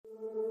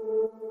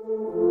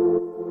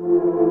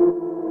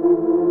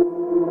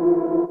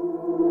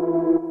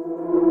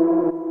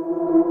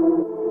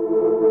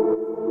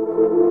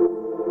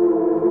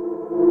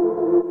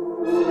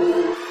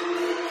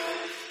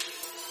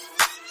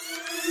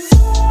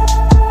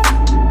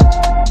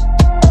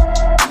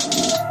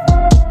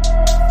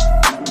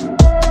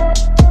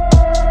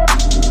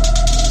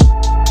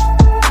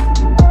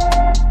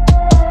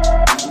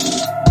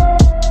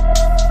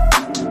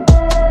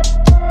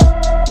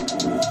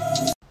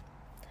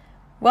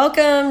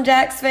Welcome,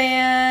 Jax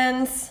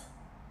fans.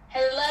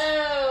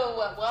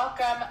 Hello,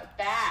 welcome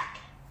back.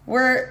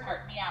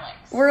 Pardon me,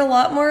 Alex. We're a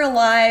lot more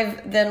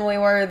alive than we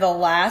were the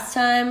last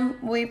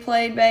time we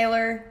played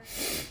Baylor.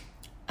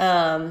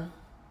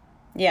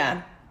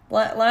 Yeah.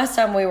 Last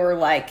time we were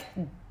like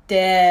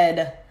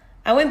dead.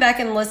 I went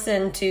back and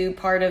listened to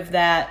part of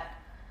that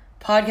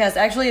podcast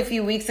actually a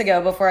few weeks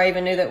ago before I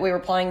even knew that we were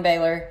playing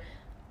Baylor.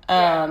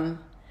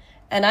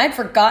 And I'd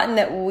forgotten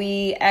that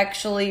we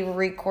actually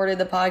recorded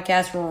the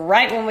podcast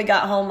right when we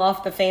got home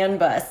off the fan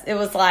bus. It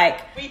was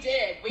like... We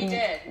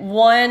did.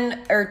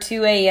 1 or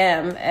 2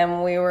 a.m.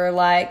 and we were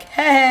like,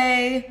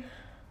 hey,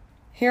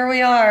 here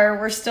we are.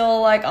 We're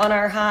still like on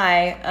our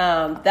high.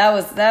 That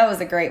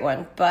was a great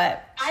one.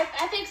 But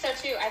I think so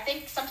too. I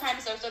think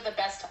sometimes those are the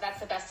best. That's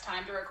the best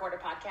time to record a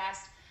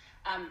podcast,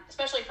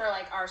 especially for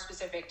like our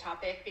specific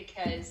topic,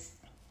 because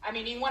I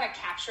mean, you want to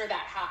capture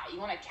that high. You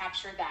want to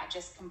capture that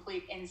just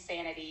complete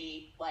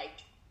insanity,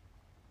 like,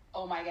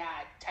 oh my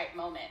God type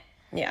moment.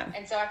 Yeah.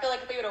 And so I feel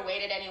like if we would have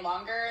waited any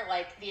longer,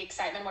 like the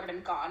excitement would have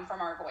been gone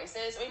from our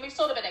voices. I mean, we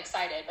still would have been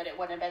excited, but it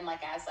wouldn't have been like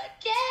as like,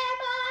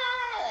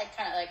 yeah, like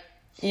kind of like,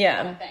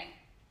 kind of thing.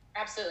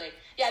 Absolutely.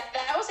 Yeah.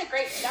 That was a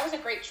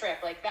great trip.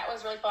 Like that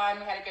was really fun.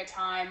 We had a good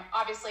time.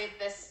 Obviously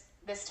this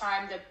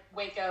time the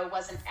Waco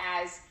wasn't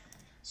as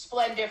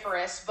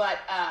splendiferous, but,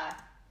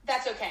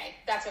 that's okay.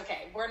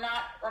 We're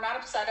not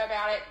upset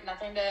about it.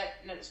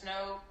 There's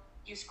no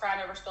use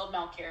crying over spilled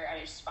milk here. I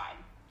mean, it's just fine.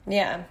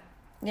 Yeah,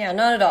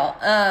 not at all.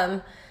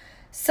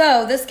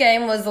 So this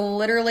game was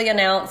literally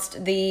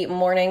announced the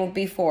morning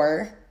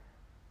before.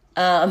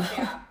 For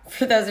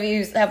those of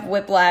you who have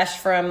whiplash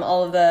from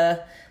all of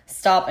the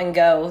stop and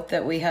go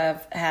that we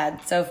have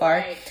had so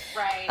far.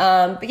 Right.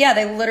 But yeah,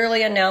 they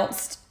literally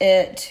announced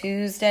it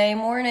Tuesday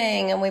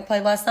morning and we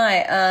played last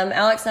night.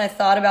 Alex and I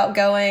thought about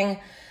going.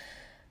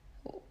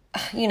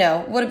 You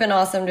know, would have been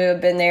awesome to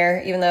have been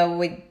there, even though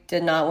we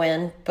did not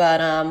win.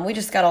 But we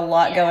just got a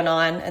lot going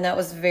on, and that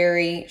was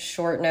very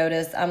short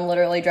notice. I'm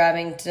literally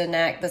driving to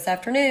NAC this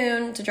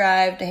afternoon to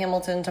drive to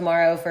Hamilton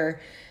tomorrow for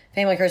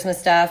family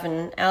Christmas stuff,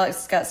 and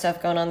Alex got stuff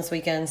going on this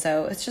weekend,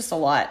 so it's just a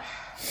lot.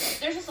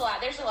 There's a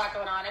lot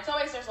going on. There's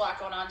a lot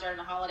going on during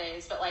the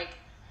holidays, but like,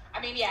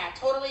 I mean, yeah,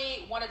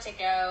 totally wanted to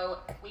go.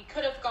 We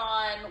could have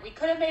gone. We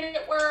could have made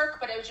it work,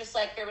 but it was just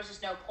like there was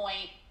just no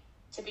point,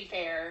 to be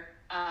fair.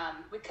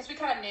 Because we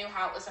kind of knew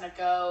how it was going to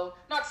go.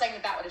 Not saying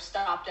that would have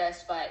stopped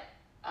us, but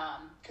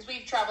because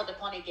we've traveled to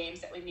plenty of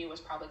games that we knew was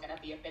probably going to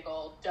be a big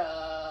old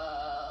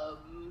dump.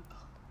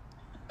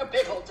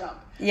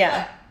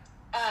 Yeah.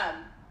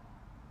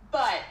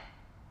 But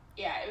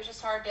yeah, it was just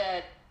hard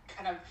to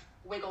kind of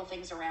wiggle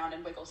things around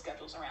and wiggle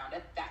schedules around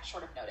at that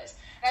short of notice.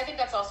 And I think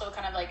that's also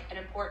kind of like an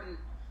important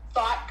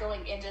thought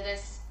going into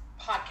this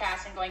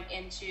podcast and going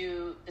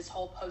into this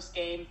whole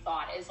post-game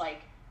thought is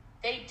like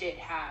they did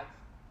have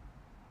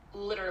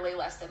literally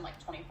less than like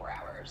 24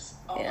 hours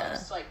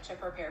almost like to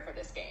prepare for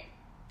this game,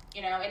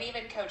 you know. And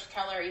even Coach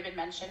Keller even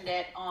mentioned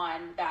it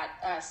on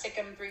that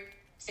Sikkim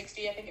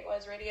 360, I think it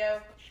was, radio.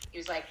 He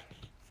was like,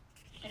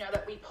 you know,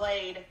 that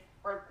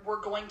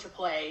we're going to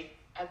play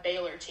a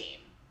Baylor team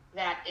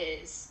that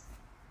is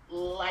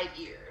light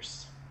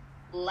years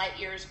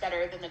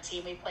better than the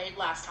team we played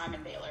last time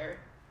in Baylor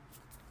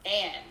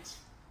and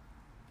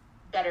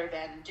better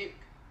than Duke.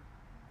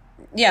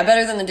 Yeah,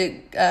 better than the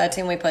Duke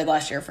team we played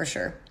last year for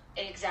sure.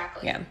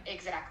 Exactly. Yeah.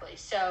 Exactly.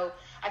 So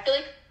I feel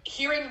like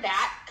hearing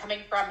that coming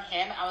from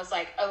him, I was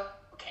like, oh,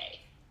 okay,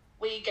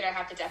 we're going to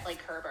have to definitely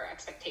curb our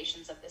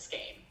expectations of this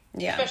game.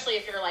 Yeah. Especially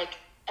if you're like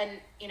a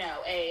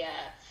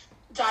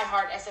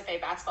diehard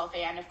SFA basketball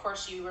fan. Of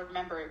course, you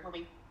remember when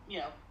we,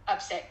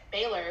 upset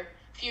Baylor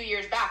a few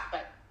years back,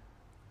 but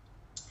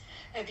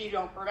if you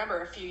don't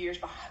remember a few years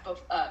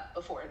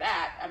before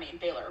that, I mean,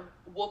 Baylor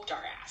whooped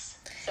our ass.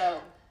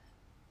 So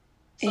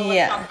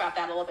let's talk about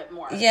that a little bit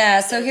more. Yeah,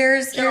 so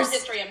here's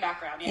history and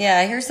background.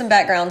 Yeah, here's some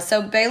background.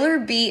 So Baylor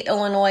beat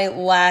Illinois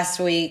last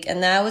week,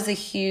 and that was a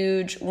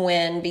huge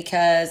win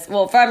because,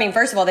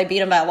 first of all, they beat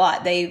them by a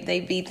lot.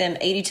 They beat them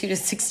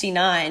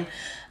 82-69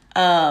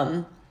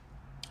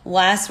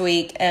 last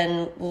week,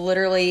 and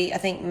literally, I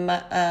think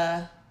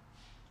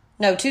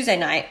Tuesday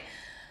night,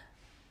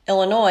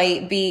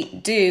 Illinois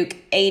beat Duke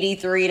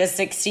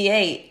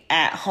 83-68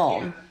 at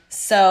home. Yeah.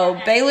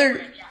 So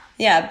Baylor.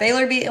 Yeah,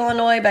 Baylor beat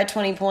Illinois by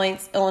 20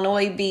 points.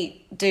 Illinois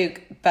beat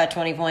Duke by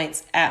 20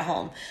 points at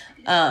home.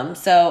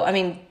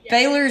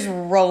 Baylor's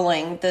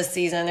rolling this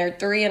season. They're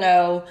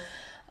 3-0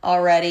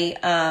 already.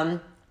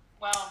 Now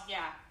 4-0.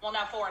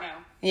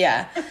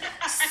 Yeah.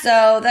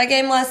 So that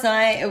game last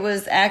night,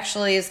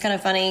 it's kind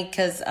of funny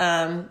because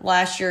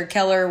last year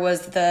Keller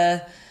was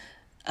the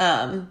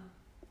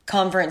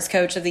conference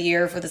coach of the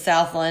year for the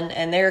Southland,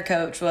 and their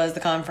coach was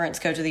the conference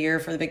coach of the year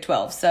for the Big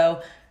 12.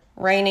 So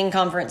reigning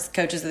conference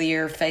coaches of the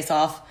year face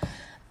off.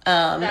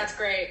 That's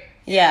great.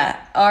 Yeah.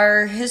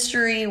 Our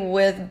history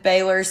with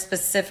Baylor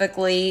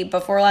specifically,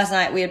 before last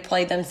night, we had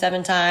played them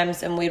 7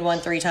 times and we'd won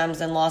 3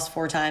 times and lost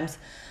 4 times.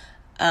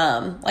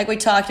 Like we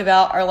talked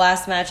about, our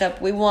last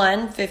matchup, we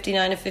won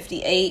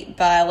 59-58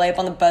 by a layup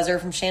on the buzzer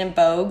from Shannon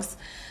Bogues.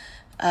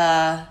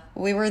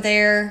 We were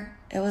there.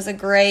 It was a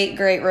great,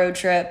 great road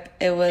trip.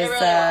 It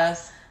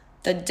was,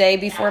 the day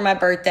before my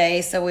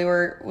birthday, so we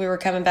were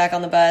coming back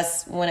on the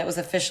bus when it was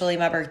officially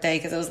my birthday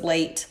because it was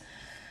late.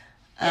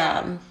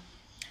 And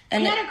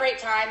we had a great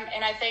time,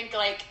 and I think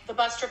like the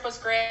bus trip was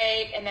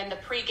great, and then the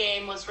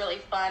pregame was really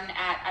fun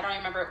at, I don't even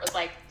remember, it was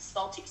like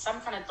salty,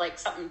 some kind of like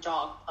something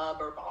dog pub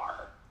or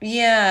bar.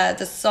 Yeah,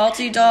 the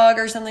Salty Dog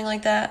or something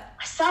like that.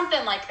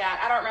 Something like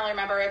that. I don't really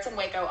remember. It's in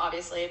Waco,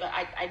 obviously, but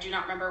I do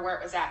not remember where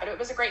it was at. But it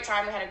was a great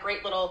time. We had a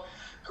great,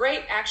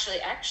 actually,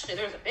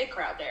 there was a big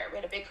crowd there. We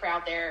had a big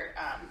crowd there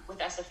with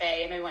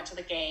SFA, and then we went to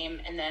the game.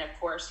 And then, of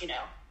course,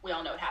 we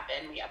all know what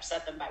happened. We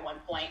upset them by 1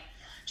 point.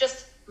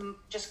 Just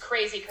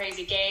crazy,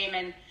 crazy game.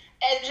 And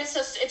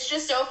it's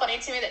just so funny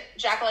to me that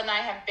Jacqueline and I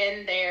have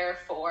been there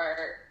for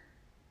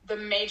the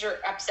major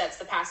upsets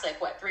the past,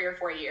 3 or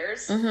 4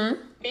 years.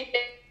 Mm-hmm.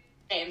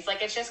 Games.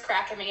 It's just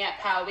cracking me up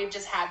how we've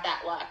just had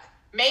that luck.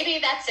 Maybe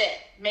that's it.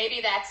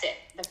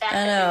 The fact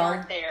that we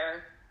weren't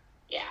there,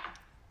 yeah.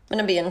 I'm going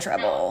to be in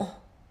trouble.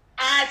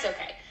 It's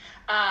okay.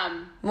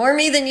 More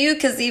me than you,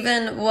 because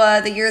even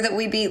the year that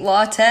we beat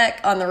La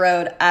Tech on the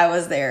road, I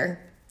was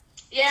there.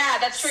 Yeah,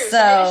 that's true.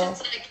 So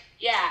maybe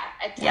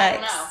it's I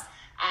don't know.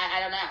 I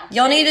don't know.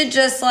 Y'all need to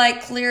just,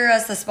 clear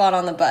us a spot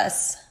on the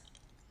bus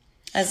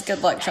as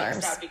good luck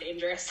charms. That would be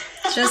dangerous.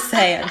 Just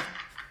saying.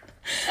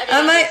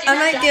 I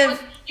might give...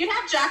 You'd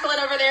have Jacqueline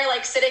over there,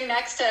 sitting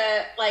next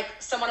to,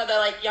 someone of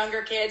the,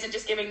 younger kids and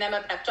just giving them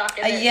a pep talk.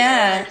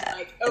 Yeah.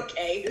 Just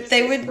okay.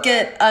 They would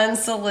get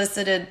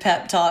unsolicited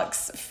pep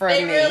talks from me.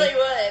 They really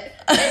would.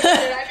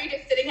 And I'd be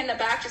just sitting in the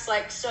back just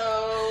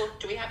so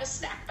do we have a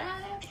snack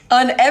bag?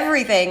 On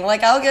everything.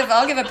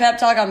 I'll give a pep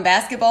talk on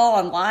basketball,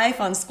 on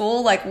life, on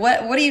school.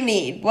 What do you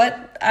need?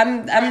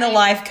 I'm the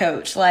life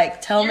coach.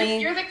 Tell me.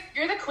 You're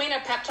the queen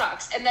of pep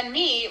talks. And then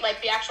me,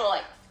 the actual,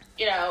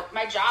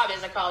 my job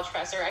is a college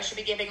professor. I should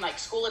be giving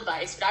school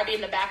advice, but I'd be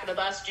in the back of the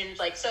bus and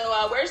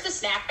so where's the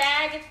snack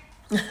bag?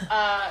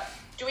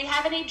 Do we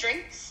have any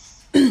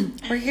drinks?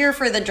 We're here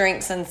for the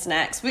drinks and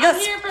snacks. I'm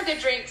here for the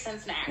drinks and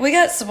snacks. We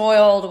got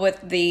spoiled with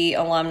the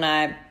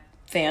alumni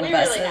fan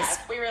buses.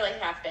 We really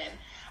have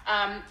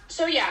been.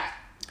 So yeah,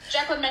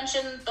 Jacqueline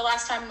mentioned the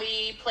last time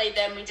we played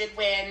them, we did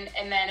win.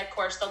 And then of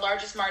course the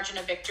largest margin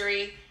of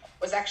victory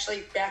was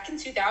actually back in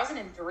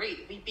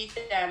 2003. We beat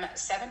them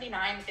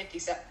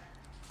 79-57.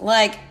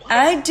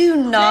 I do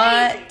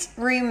not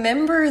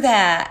remember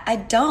that. I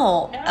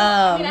don't. No,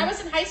 I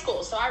was in high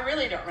school, so I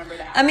really don't remember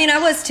that. I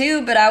was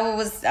too, but I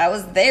was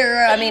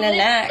there.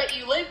 But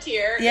you lived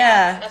here.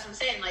 Yeah. That's what I'm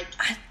saying.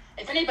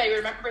 If anybody would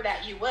remember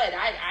that, you would.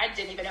 I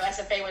didn't even know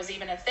SFA was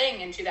even a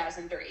thing in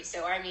 2003.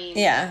 So,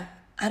 Yeah.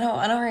 I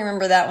don't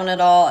remember that one at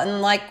all. And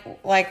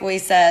like we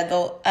said,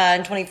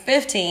 in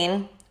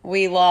 2015,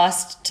 we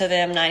lost to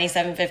them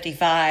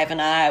 97-55, and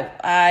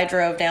I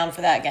drove down for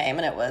that game,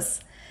 and it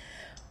was...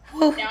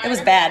 Whew, it was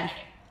bad.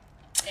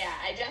 Yeah,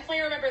 I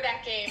definitely remember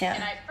that game, yeah.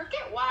 And I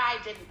forget why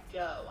I didn't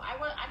go. I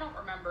don't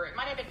remember. It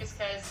might have been just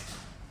because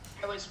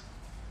I was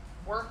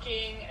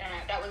working,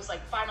 and that was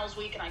finals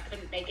week, and I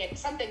couldn't make it.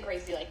 Something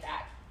crazy like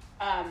that.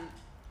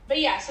 But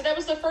yeah, so that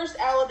was the first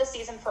L of the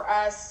season for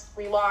us.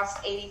 We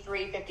lost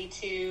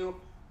 83-52.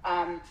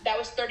 That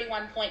was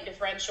 31-point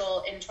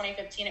differential. In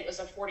 2015, it was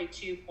a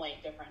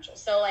 42-point differential.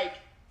 So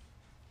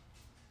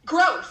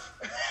growth.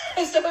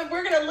 So if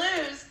we're gonna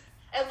lose.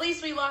 At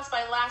least we lost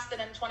by less than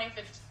in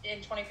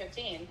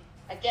 2015.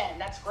 Again,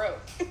 that's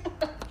growth.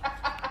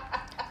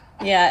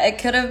 Yeah, it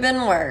could have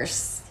been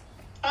worse.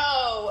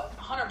 Oh,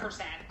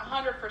 100%.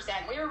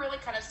 100%. We were really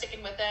kind of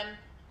sticking with them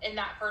in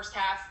that first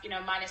half,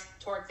 minus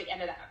towards the end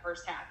of that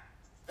first half.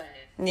 But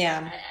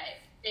yeah.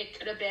 It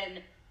could have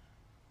been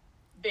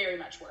very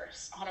much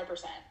worse.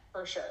 100%,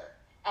 for sure.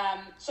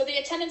 So the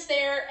attendance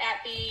there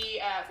at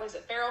the, was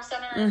it Farrell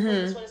Center? Mm-hmm.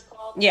 Is what it's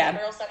called? Yeah. The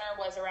Farrell Center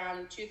was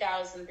around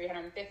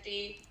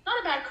 2,350. Not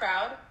a bad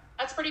crowd.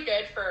 That's pretty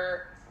good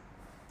for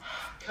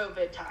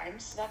COVID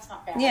times. That's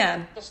not bad.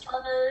 Yeah. The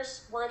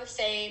starters were the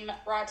same.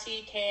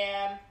 Rati,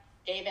 Cam,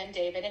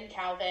 David, and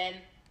Calvin.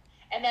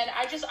 And then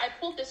I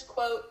pulled this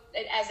quote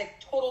as a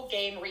total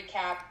game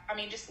recap.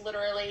 Just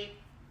literally,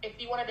 if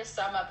you wanted to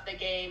sum up the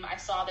game, I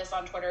saw this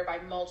on Twitter by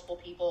multiple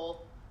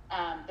people.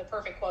 The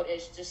perfect quote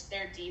is just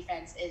their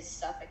defense is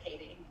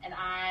suffocating. And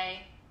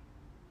I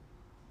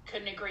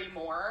couldn't agree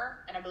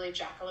more. And I believe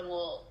Jacqueline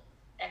will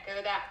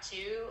echo that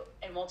too.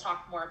 And we'll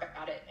talk more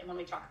about it. And when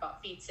we talk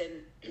about feats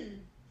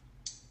and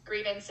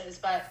grievances,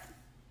 but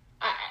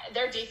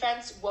their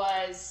defense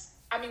was,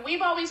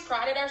 we've always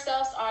prided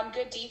ourselves on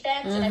good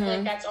defense. Mm-hmm. And I feel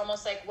like that's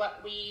almost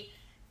what we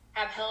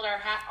have held our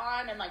hat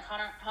on and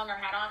hung our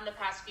hat on the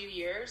past few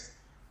years.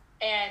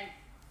 And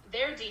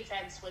their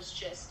defense was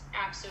just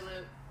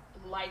absolute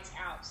lights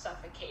out,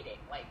 suffocating.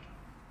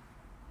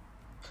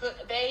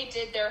 They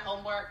did their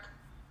homework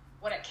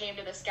when it came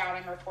to the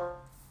scouting report,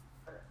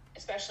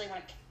 especially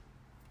when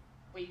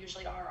we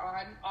usually are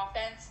on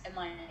offense, and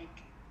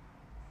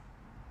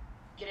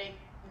getting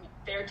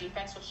their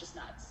defense was just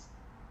nuts.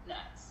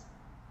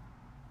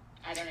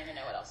 I don't even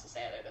know what else to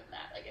say other than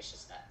that. It's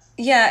just nuts.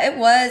 Yeah, it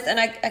was, and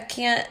I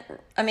can't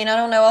I mean, I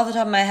don't know off the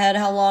top of my head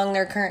how long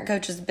their current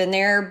coach has been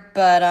there,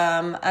 but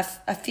I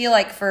feel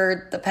like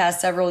for the past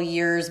several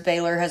years,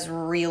 Baylor has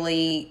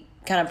really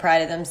kind of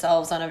prided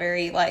themselves on a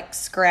very, like,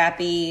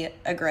 scrappy,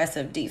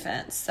 aggressive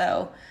defense.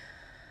 So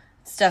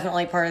it's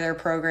definitely part of their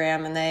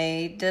program, and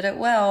they did it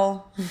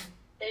well.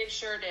 They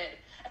sure did.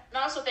 And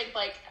I also think,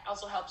 like,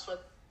 also helps with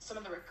some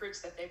of the recruits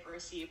that they've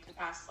received the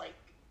past, like,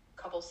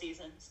 couple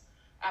seasons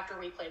after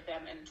we played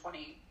them in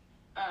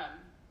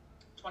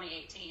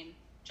 2018.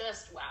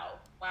 Just wow.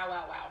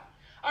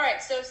 All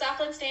right, so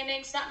Southland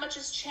standings, not much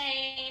has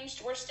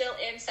changed. We're still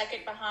in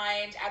second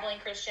behind Abilene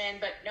Christian,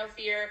 but no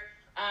fear.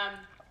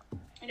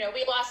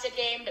 We lost a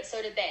game, but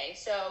so did they.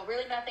 So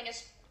really nothing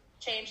has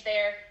changed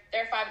there.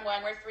 They're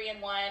 5-1. We're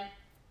 3-1.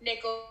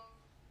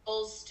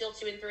 Nichols still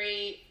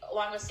 2-3,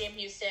 along with Sam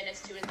Houston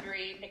is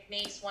 2-3.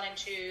 McNeese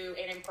 1-2.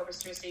 A&M Corpus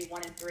Christi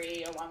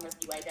 1-3, along with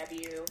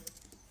UIW.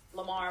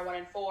 Lamar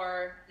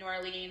 1-4. New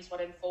Orleans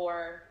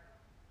 1-4.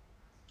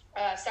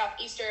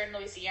 Southeastern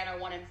Louisiana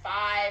 1-5,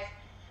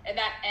 and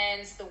that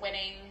ends the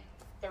winning.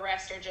 The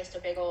rest are just a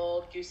big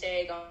old goose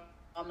egg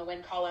on the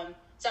win column.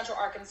 Central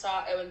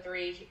Arkansas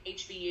 0-3,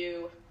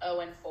 HBU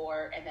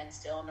 0-4, and then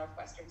still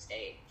Northwestern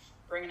State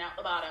bringing out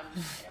the bottom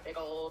in a big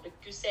old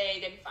goose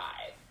egg and 5.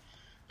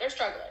 They're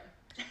struggling.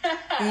 Yeah,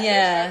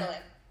 They're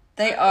struggling,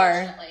 they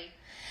are.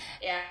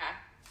 Yeah.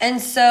 And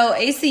so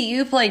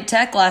ACU played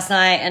Tech last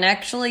night and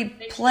actually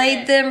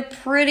played them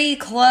pretty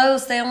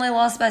close. They only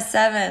lost by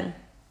 7.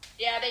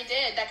 Yeah, they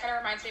did. That kind of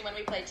reminds me when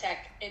we played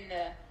Tech in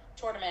the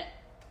tournament,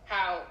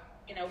 how,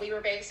 we were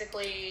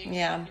basically,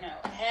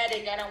 ahead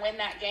and going to win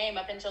that game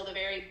up until the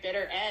very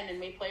bitter end, and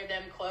we played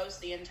them close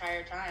the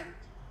entire time.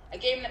 A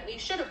game that we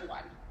should have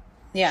won.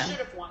 Yeah. Should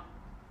have won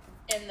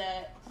in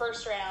the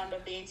first round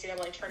of the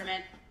NCAA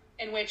tournament,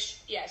 in which,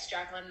 yes,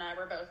 Jacqueline and I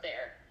were both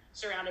there,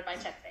 surrounded by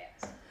Tech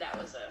fans. That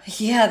was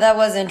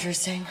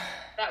interesting.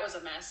 That was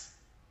a mess.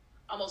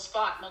 Almost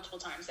fought multiple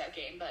times that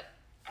game, but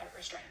I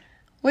restrained.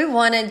 We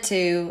wanted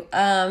to. We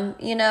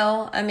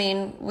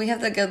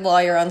have the good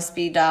lawyer on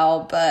speed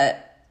dial,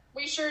 but...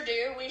 We sure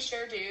do.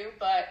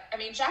 But,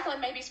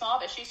 Jacqueline may be small,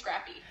 but she's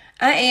scrappy.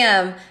 I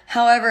am.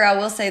 However, I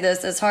will say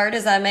this. As hard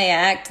as I may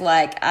act,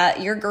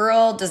 your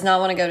girl does not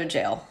want to go to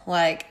jail.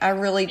 I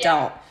really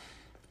don't.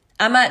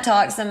 I might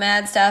talk some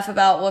mad stuff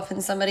about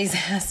whooping somebody's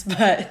ass,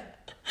 but...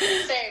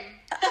 Same.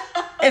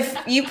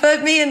 If you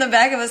put me in the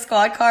back of a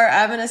squad car,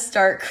 I'm going to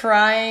start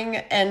crying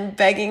and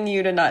begging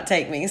you to not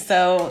take me.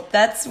 So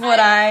that's what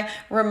I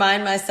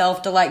remind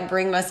myself to,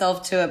 bring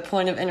myself to a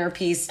point of inner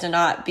peace to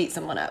not beat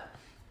someone up.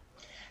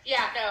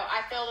 Yeah, no,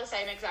 I feel the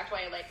same exact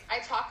way. I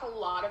talk a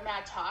lot of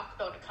mad talk,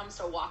 but when it comes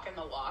to walking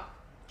the walk.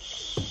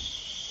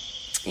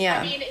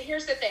 Yeah.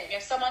 Here's the thing.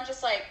 If someone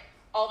just,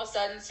 all of a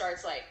sudden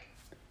starts,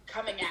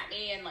 coming at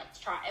me and,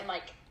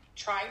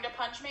 trying to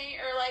punch me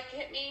or,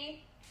 hit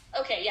me,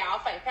 okay, yeah, I'll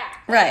fight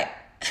back. Right.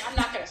 I'm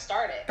not going to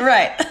start it.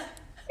 Right.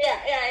 Yeah.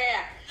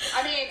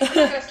 I'm not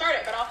going to start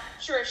it, but I'll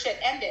sure as shit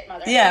end it,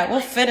 mother. Yeah,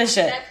 we'll finish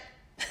it.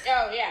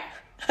 Oh, yeah.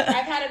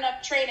 I've had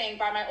enough training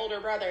by my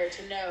older brother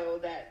to know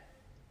that,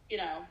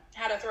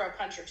 how to throw a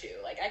punch or two.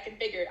 I can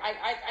figure,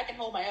 I can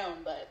hold my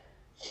own, but.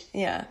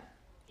 Yeah.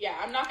 Yeah,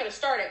 I'm not going to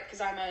start it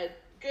because I'm a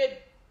good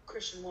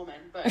Christian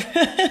woman, but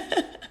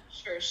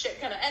sure as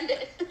shit going to end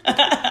it.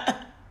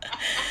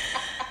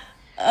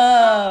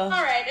 Oh. All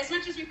right. As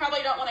much as we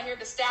probably don't want to hear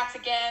the stats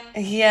again.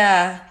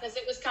 Yeah. Because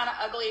it was kind of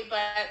ugly,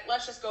 but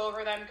let's just go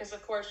over them because,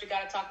 of course, we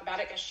got to talk about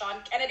it because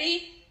Sean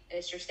Kennedy,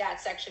 it's your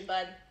stats section,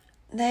 bud.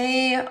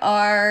 They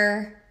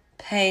are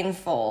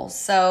painful.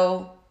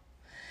 So,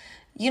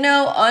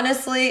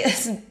 honestly,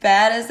 as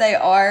bad as they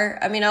are,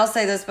 I'll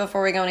say this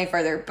before we go any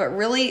further, but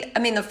really,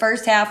 the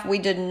first half, we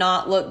did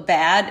not look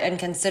bad, and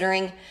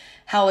considering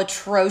how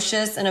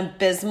atrocious and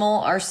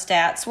abysmal our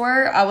stats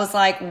were, I was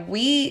like,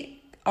 we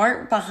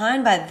aren't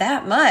behind by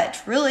that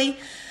much, really.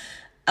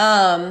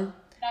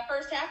 That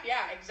first half,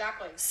 yeah,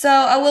 exactly. So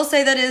I will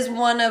say that is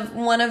one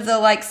of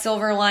the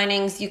silver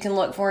linings you can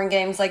look for in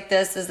games like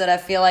this, is that I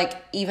feel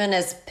like even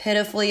as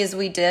pitifully as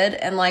we did,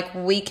 and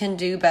we can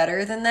do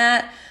better than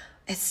that,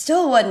 it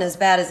still wasn't as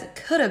bad as it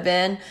could have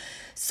been.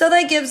 So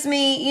that gives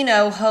me,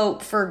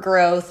 hope for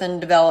growth and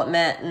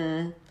development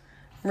and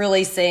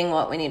really seeing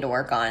what we need to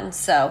work on.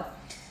 So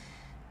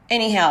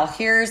anyhow,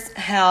 here's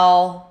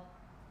how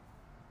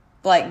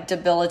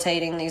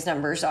debilitating these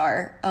numbers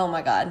are. Oh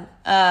my God.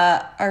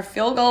 Our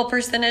field goal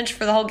percentage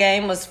for the whole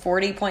game was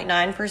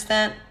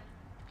 40.9%.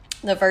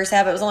 The first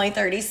half, it was only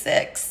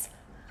 36.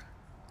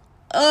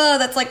 Oh,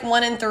 that's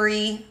 1 in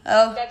 3.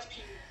 Oh, that's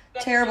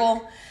terrible.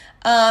 Puke.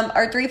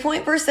 Our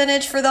 3-point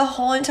percentage for the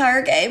whole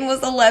entire game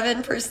was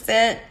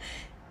 11%.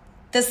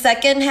 The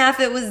second half,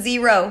 it was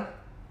 0.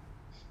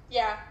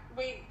 Yeah,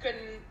 we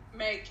couldn't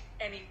make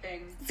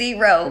anything.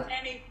 0.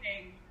 Anything.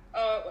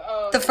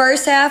 The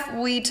first half,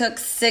 we took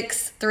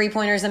 6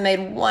 3-pointers and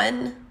made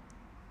 1.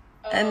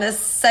 And the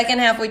second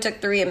half, we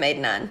took 3 and made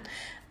none.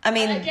 And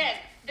again,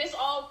 this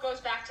all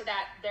goes back to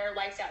their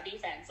lights out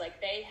defense.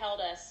 They held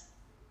us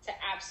to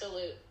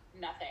absolute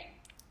nothing.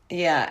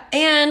 Yeah.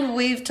 And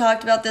we've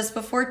talked about this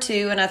before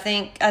too. And I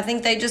think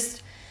they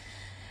just,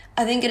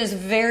 I think it is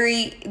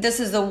this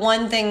is the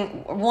one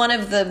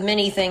of the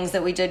many things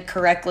that we did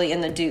correctly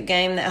in the Duke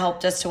game that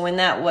helped us to win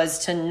that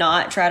was to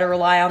not try to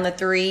rely on the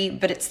three.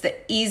 But it's the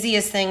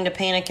easiest thing to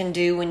panic and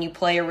do when you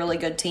play a really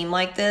good team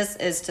like this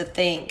is to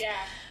think,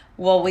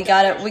 well, we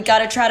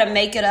gotta try to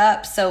make it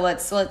up. So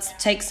let's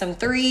take some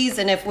threes.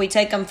 And if we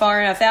take them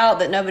far enough out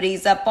that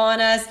nobody's up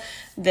on us,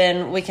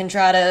 then we can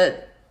try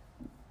to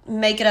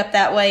make it up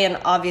that way. And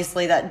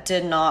obviously that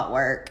did not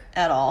work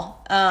at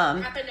all.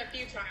 Happened a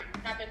few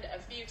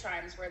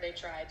times where they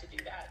tried to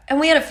do that. And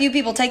we had a few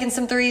people taking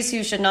some threes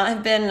who should not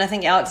have been. And I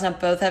think Alex and I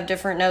both have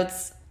different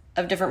notes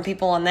of different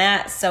people on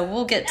that. So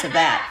we'll get to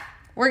that.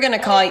 We're gonna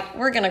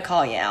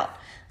call you out.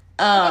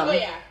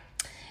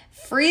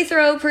 Free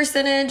throw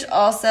percentage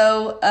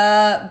also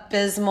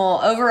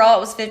abysmal. Overall,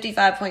 it was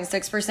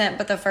 55.6%,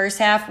 but the first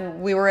half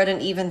we were at an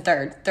even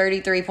third,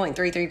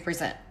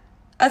 33.33%.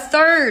 A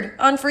third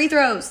on free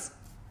throws.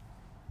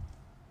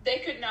 They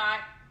could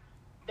not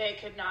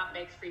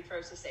make free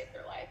throws to save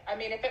their life. I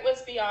mean, if it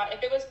was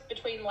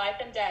between life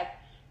and death,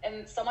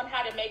 and someone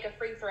had to make a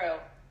free throw,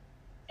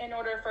 in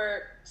order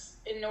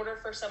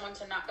for someone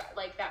to not,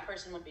 like, that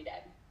person would be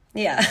dead.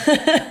 Yeah.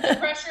 the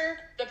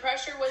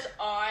pressure was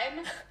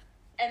on,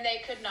 and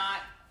they could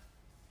not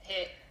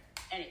hit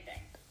anything.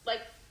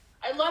 Like,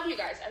 I love you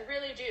guys, I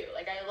really do.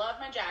 Like, I love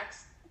my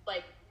Jacks.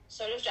 Like,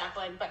 so does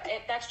Jacqueline. But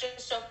that's just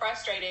so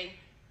frustrating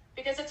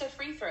because it's a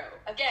free throw.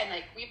 Again,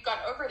 like, we've got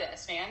over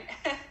this, man.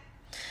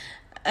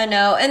 I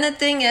know. And the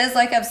thing is,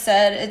 like I've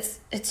said,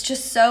 it's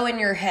just so in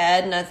your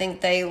head. And I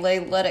think they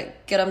let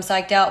it get them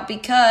psyched out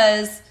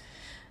because,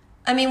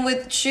 I mean,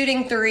 with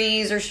shooting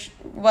threes or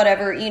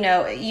whatever, you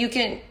know, you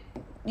can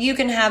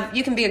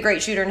be a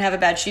great shooter and have a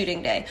bad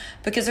shooting day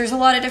because there's a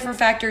lot of different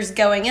factors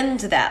going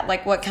into that.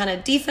 Like, what kind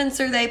of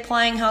defense are they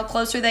playing? How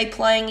close are they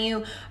playing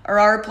you? Are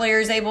our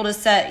players able to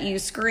set you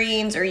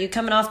screens? Are you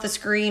coming off the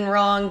screen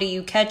wrong? Do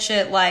you catch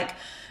it? Like,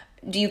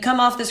 do you come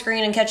off the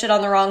screen and catch it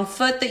on the wrong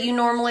foot that you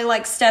normally,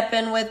 like, step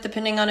in with,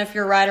 depending on if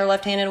you're right or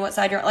left-handed and what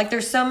side you're on? Like,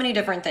 there's so many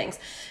different things.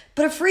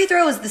 But a free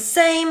throw is the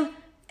same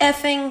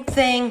effing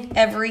thing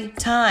every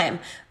time.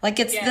 Like,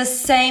 it's the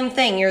same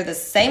thing. You're the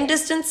same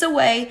distance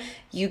away.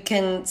 You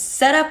can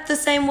set up the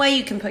same way.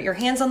 You can put your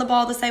hands on the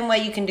ball the same way.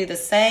 You can do the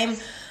same,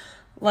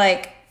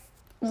 like,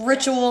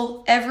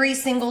 ritual every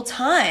single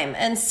time.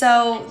 And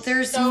so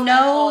there's so no...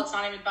 mental, it's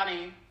not even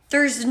funny.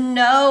 There's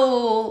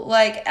no,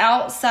 like,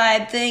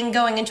 outside thing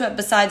going into it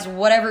besides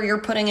whatever you're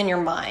putting in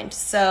your mind.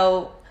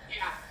 So...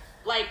 Yeah.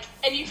 Like,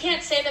 and you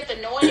can't say that the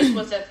noise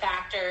was a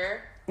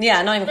factor.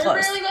 Yeah, not even close.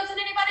 There really wasn't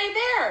anybody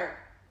there.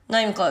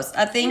 Not even close.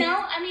 I think... You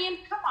know? I mean,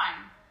 come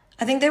on.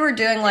 I think they were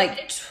doing,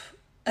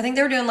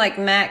 like,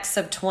 max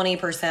of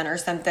 20% or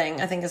something,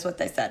 I think is what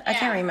they said. I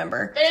can't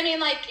remember. But, I mean,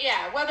 like,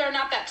 whether or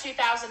not that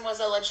 2,000 was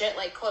a legit,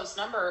 like, close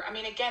number, I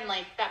mean, again,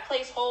 like, that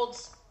place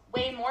holds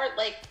way more,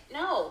 like,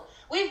 no.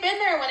 We've been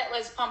there when it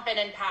was pumping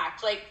and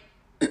packed. Like,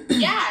 it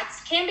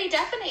can be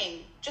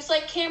deafening. Just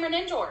like Cameron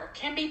Indoor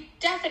can be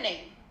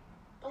deafening.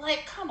 But,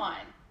 like, come on.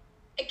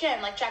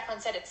 Again, like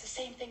Jacqueline said, it's the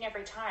same thing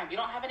every time. You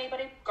don't have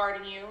anybody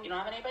guarding you. You don't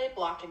have anybody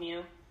blocking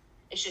you.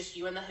 It's just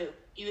you and the hoop.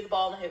 You, the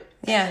ball, and the hoop.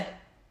 That's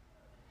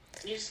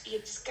it. You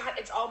just got,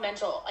 it's all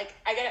mental. Like,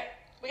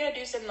 we gotta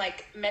do some,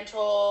 like,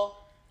 mental,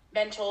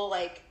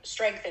 like,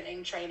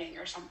 strengthening training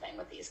or something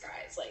with these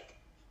guys. Like,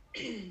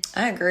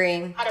 I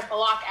agree. How to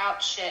block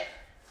out shit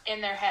in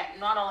their head.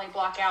 Not only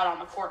block out on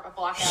the court, but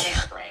block out in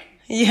their brain.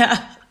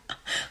 Yeah.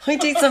 We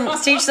teach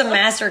some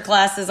master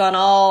classes on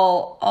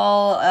all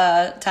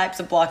types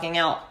of blocking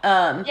out.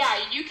 Yeah,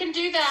 you can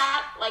do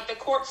that, like the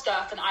court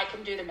stuff, and I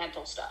can do the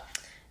mental stuff.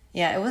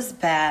 Yeah, it was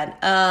bad.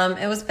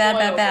 It was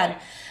bad.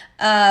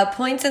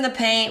 Points in the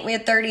paint, we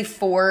had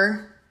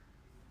 34.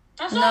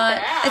 That's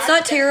not bad. It's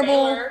not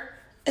terrible. Baylor.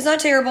 It's not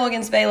terrible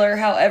against Baylor.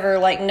 However,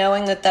 like,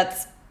 knowing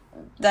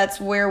that's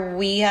where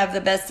we have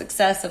the best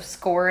success of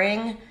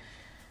scoring.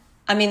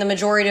 I mean, the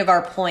majority of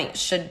our points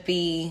should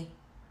be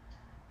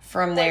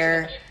from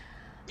there.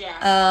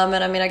 Yeah.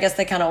 And I mean, I guess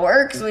they kind of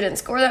work because we didn't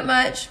score that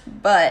much,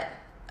 but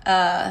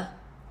I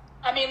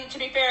mean, to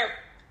be fair,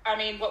 I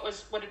mean,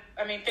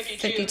 52.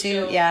 52,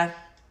 so yeah.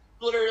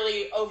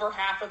 Literally over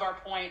half of our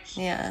points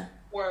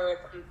were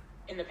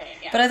in the paint.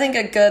 Yeah. But I think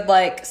a good,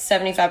 like,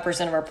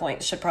 75% of our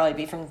points should probably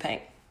be from the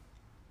paint.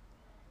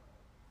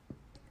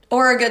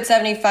 Or a good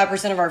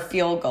 75% of our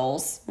field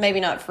goals. Maybe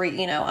not free,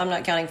 you know, I'm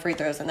not counting free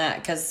throws in that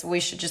because we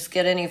should just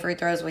get any free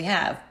throws we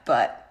have.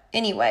 But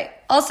anyway,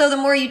 also the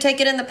more you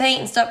take it in the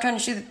paint and stop trying to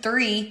shoot the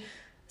three,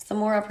 it's the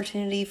more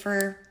opportunity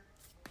for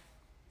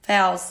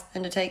fouls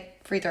and to take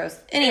free throws.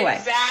 Anyway.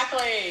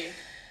 Exactly.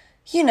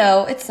 You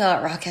know, it's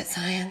not rocket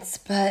science,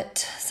 but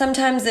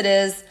sometimes it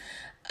is.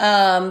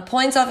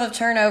 Points off of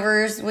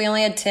turnovers, we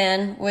only had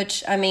 10,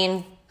 which, I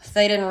mean,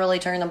 they didn't really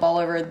turn the ball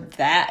over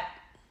that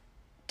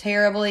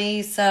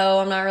terribly, so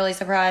I'm not really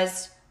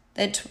surprised.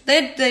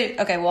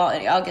 Okay, well,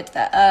 I'll get to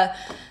that.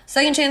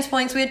 Second chance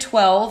points, we had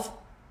 12.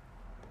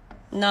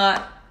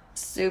 Not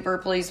super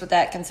pleased with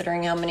that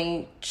considering how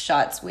many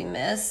shots we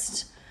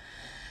missed.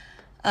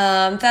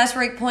 Fast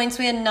break points,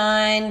 we had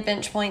 9.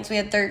 Bench points, we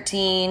had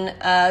 13.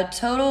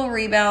 Total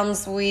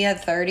rebounds, we had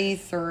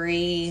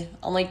 33.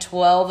 Only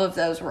 12 of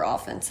those were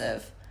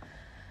offensive.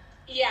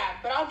 Yeah,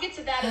 but I'll get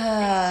to that in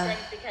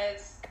strength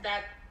because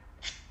that,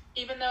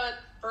 even though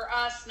for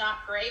us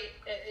not great,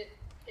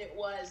 it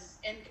was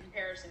in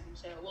comparison.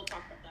 So we'll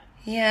talk about that.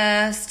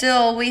 Yeah,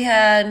 still we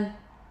had.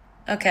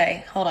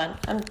 Okay, hold on.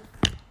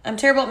 I'm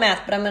terrible at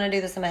math, but I'm gonna do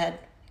this in my head.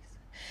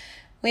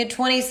 We had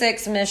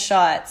 26 missed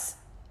shots,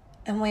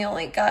 and we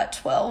only got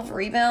 12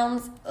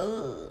 rebounds.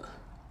 Ugh.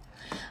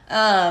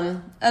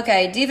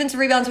 Okay, defensive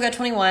rebounds we got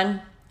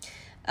 21.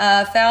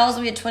 Fouls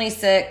we had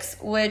 26,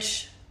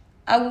 which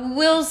I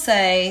will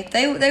say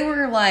they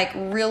were like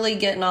really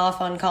getting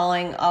off on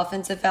calling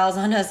offensive fouls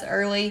on us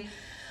early.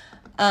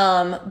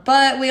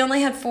 But we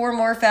only had 4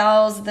 more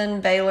fouls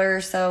than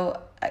Baylor,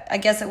 so I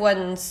guess it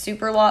wasn't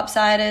super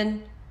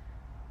lopsided.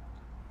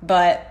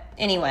 But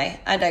anyway,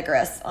 I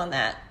digress on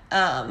that.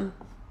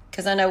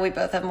 Because I know we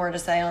both have more to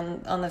say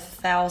on the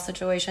foul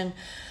situation.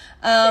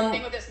 Same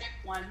thing with this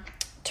next one.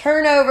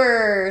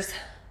 Turnovers.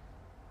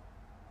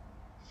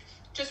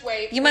 Just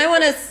wait. You might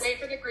want to wait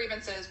for the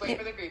grievances. Wait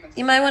for the grievances.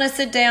 You might want to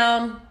sit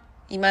down.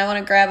 You might want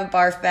to grab a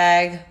barf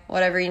bag.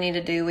 Whatever you need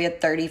to do. We had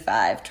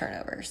 35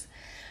 turnovers.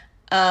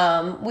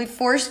 We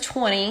forced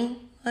 20.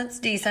 That's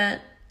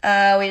decent. We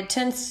had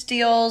 10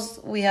 steals.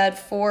 We had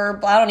 4.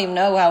 I don't even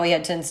know how we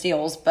had 10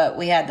 steals, but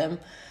we had them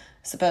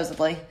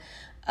supposedly.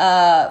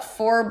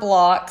 4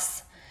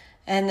 blocks.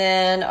 And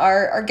then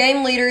our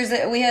game leaders,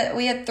 we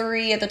had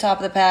 3 at the top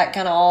of the pack,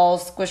 kind of all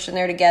squished in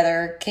there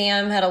together.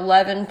 Cam had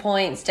 11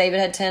 points, David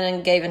had 10,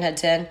 and Gavin had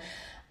 10.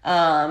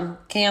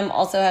 Cam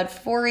also had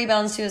 4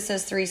 rebounds, 2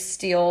 assists, 3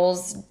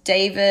 steals.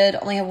 David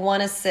only had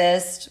 1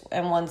 assist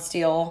and 1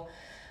 steal.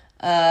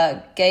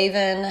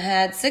 Gavin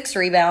had 6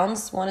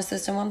 rebounds, 1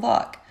 assist, and 1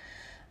 block.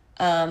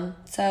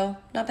 So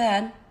not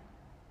bad.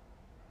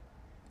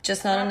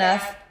 Just not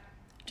enough. Bad.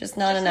 Just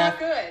not enough.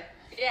 Not good.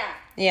 Yeah.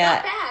 Yeah.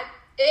 Not bad.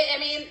 I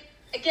mean,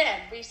 again,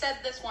 we said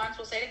this once,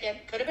 we'll say it again.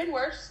 Could have been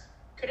worse.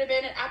 Could have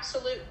been an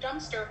absolute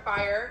dumpster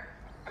fire.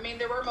 I mean,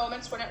 there were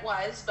moments when it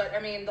was, but I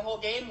mean, the whole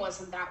game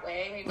wasn't that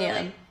way. We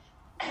really,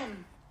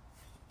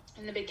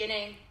 in the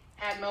beginning,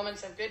 had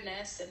moments of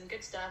goodness and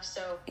good stuff.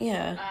 So,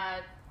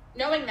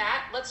 knowing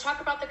that, let's talk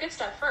about the good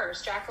stuff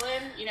first.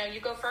 Jacqueline, you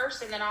go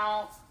first, and then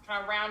I'll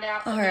kind of round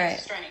out the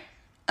strength.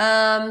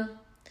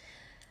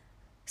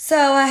 So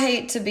I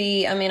hate to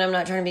be, I'm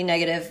not trying to be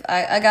negative.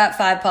 I got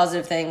 5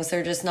 positive things.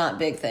 They're just not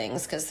big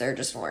things because there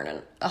just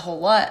weren't a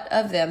whole lot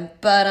of them.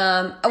 But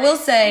I will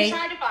say. We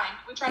try to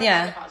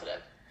find the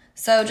positive.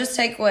 So just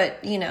take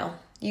what, you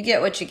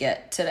get what you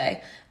get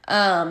today.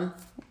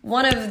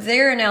 One of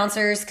their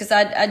announcers, because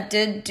I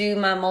did do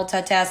my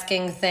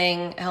multitasking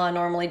thing, how I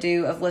normally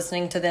do, of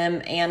listening to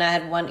them, and I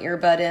had one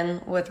earbud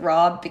in with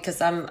Rob because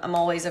I'm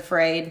always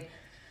afraid.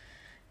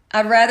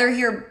 I'd rather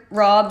hear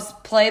Rob's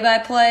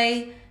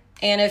play-by-play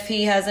and if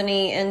he has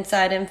any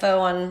inside info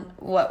on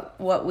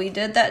what we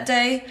did that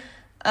day.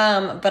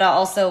 But I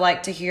also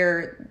like to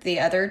hear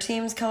the other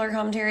team's color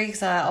commentary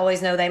because I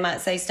always know they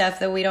might say stuff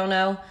that we don't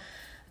know.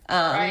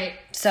 Right.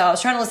 So I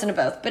was trying to listen to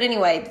both. But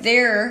anyway,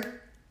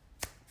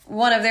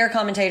 one of their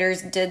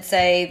commentators did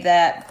say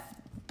that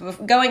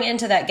going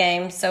into that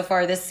game so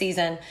far this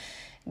season,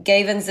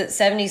 Gavin's at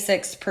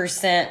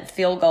 76%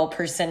 field goal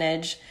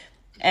percentage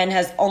and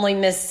has only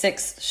missed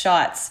 6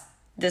 shots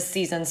this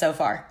season so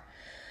far.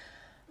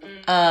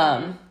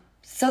 That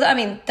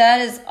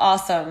is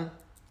awesome.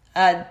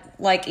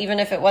 Even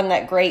if it wasn't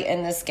that great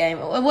in this game,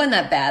 it wasn't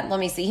that bad. Let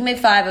me see. He made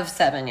 5 of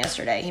 7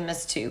 yesterday. He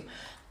missed 2.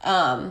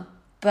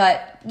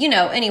 But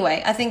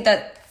anyway, I think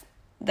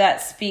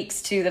that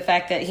speaks to the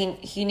fact that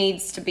he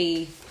needs to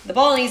be, the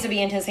ball needs to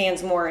be in his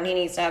hands more, and he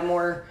needs to have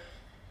more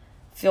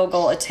field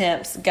goal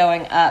attempts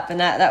going up. And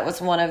that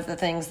was one of the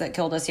things that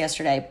killed us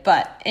yesterday.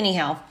 But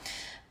anyhow,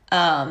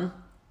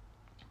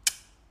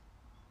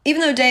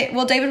 even though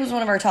David was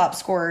one of our top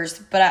scorers,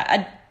 but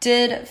I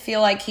did feel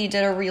like he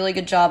did a really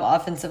good job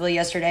offensively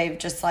yesterday of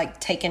just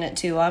taking it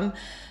to him.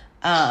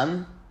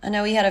 I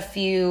know he had a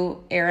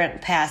few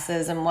errant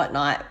passes and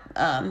whatnot.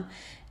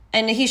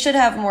 And he should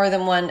have more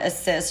than 1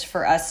 assist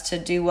for us to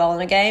do well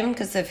in a game,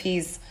 because if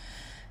he's,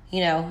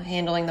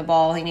 handling the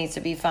ball, he needs to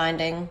be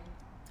finding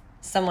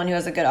someone who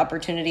has a good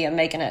opportunity of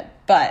making it.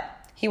 But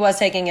he was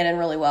taking it in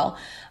really well.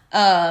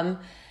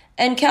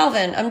 And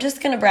Calvin, I'm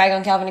just going to brag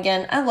on Calvin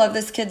again. I love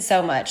this kid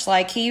so much.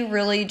 He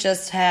really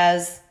just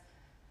has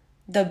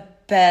the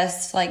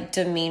best,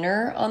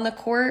 demeanor on the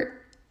court.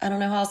 I don't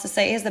know how else to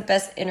say it. He has the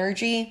best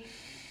energy.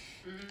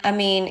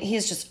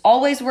 He's just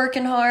always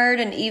working hard,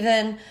 and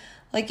even,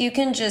 you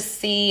can just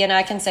see, and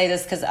I can say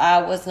this because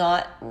I was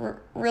not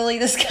really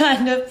this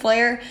kind of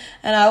player,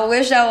 and I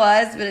wish I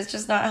was, but it's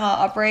just not how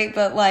I operate.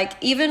 But,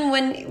 even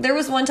when there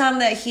was one time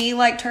that he,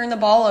 turned the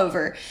ball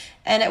over,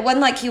 and it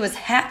wasn't like he was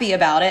happy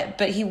about it,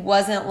 but he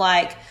wasn't,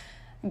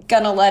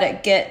 gonna let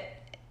it get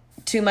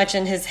too much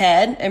in his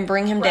head and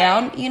bring him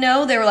down.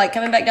 They were,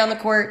 coming back down the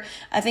court.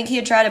 I think he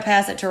had tried to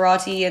pass it to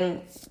Rati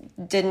and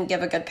didn't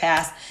give a good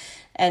pass.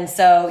 And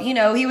so,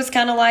 he was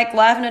kind of like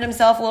laughing at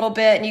himself a little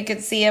bit, and you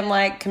could see him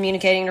like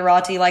communicating to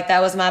Rati, like,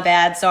 that was my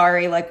bad,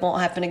 sorry, like,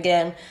 won't happen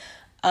again.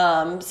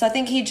 So I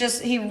think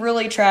he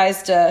really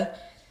tries to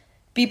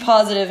be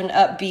positive and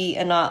upbeat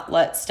and not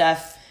let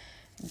stuff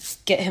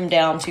get him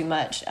down too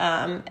much.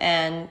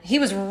 And he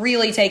was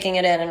really taking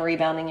it in and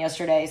rebounding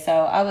yesterday. So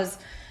I was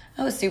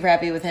super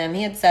happy with him.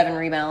 He had 7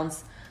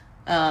 rebounds.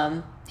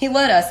 He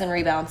led us in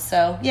rebounds.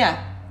 So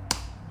yeah.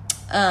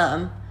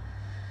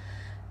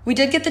 We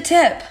did get the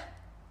tip,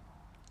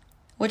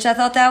 which I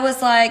thought that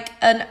was like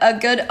a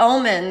good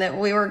omen that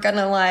we were going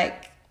to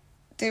like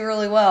do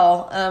really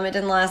well. It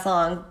didn't last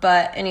long,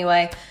 but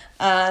anyway,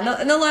 and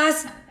the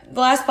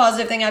last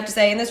positive thing I have to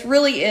say, and this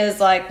really is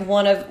like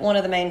one of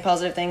the main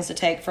positive things to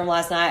take from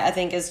last night, I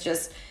think, is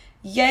just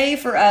yay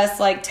for us,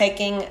 like,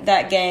 taking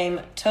that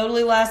game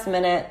totally last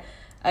minute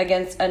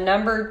against a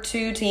number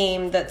 2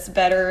 team that's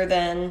better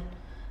than,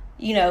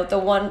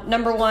 the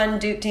number 1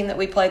 Duke team that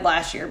we played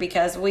last year,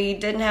 because we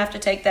didn't have to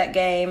take that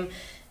game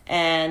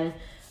and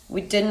we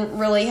didn't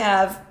really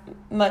have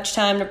much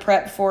time to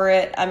prep for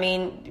it. I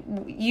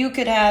mean, you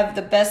could have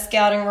the best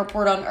scouting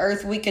report on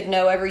earth. We could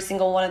know every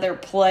single one of their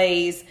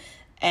plays,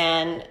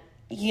 and,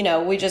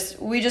 we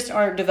just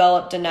aren't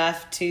developed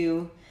enough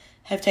to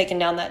have taken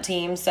down that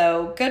team.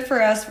 So good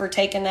for us for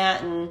taking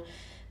that and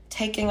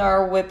taking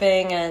our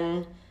whipping,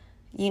 and,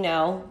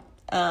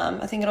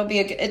 I think it'll be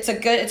it's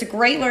a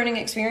great learning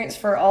experience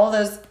for all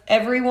those,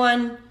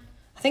 everyone.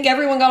 I think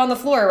everyone got on the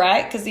floor,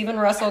 right? Because even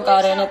Russell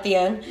got in at the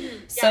end.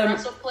 Yeah,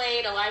 Russell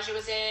played, Elijah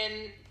was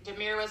in,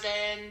 Demir was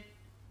in.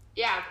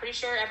 Yeah, pretty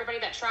sure everybody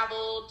that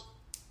traveled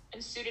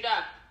and suited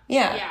up.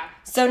 Yeah.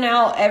 So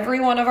now every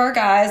one of our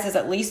guys has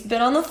at least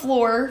been on the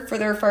floor for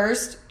their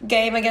first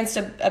game against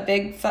a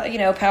big,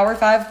 Power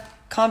 5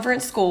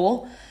 conference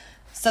school.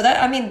 So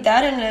that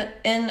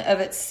in of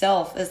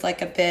itself is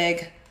like a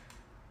big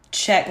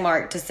check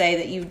mark to say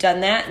that you've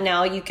done that.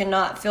 Now you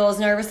cannot feel as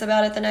nervous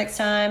about it the next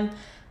time.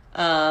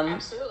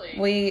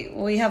 Absolutely.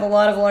 We have a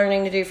lot of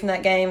learning to do from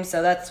that game,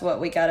 so that's what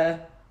we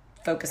gotta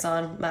focus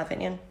on, in my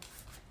opinion.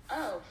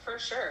 Oh, for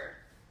sure.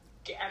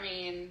 I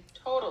mean,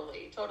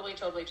 totally. All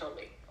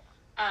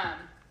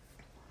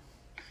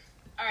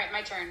right,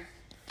 my turn.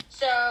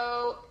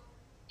 So,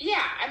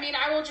 yeah,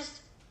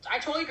 I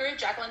totally agree with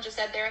Jacqueline just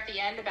said there at the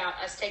end about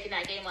us taking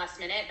that game last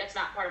minute. That's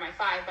not part of my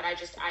 5, but I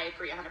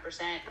agree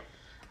 100%.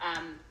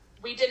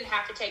 We didn't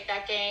have to take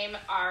that game.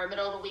 Our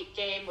middle of the week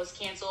game was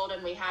canceled,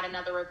 and we had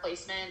another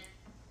replacement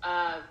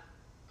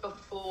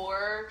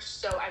before.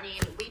 So,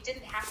 we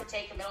didn't have to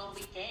take a middle of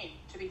the week game,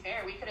 to be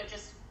fair. We could have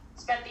just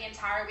spent the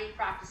entire week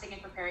practicing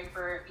and preparing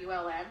for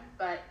ULM,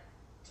 but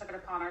took it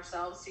upon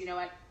ourselves to,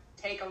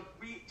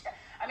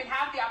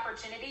 have the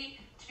opportunity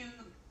to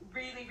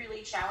really,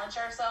 really challenge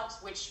ourselves,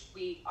 which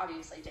we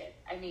obviously did.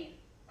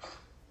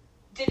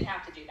 Didn't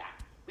have to do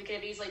that. We could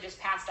have easily just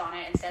passed on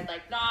it and said,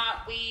 like,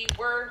 nah, we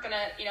were going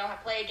to,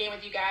 play a game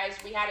with you guys.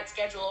 We had it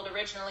scheduled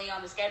originally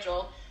on the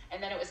schedule,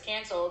 and then it was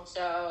canceled.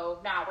 So,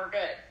 nah, we're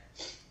good.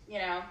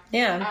 Yeah.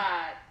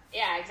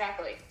 Yeah,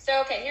 exactly.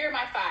 So, okay, here are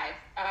my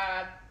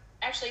 5.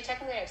 Actually,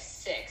 technically I have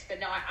 6, but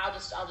no, I'll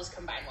just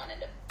combine one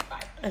into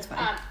 5. That's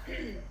fine.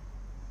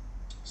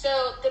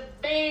 So the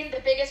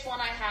biggest one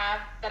I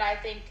have that I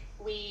think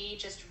we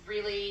just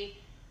really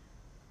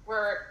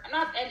were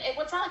not, and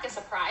it's not like a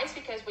surprise,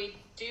 because we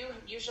do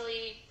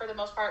usually, for the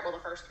most part, the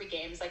first 3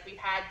 games, like, we've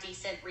had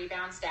decent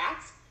rebound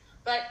stats,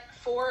 but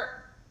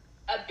for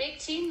a big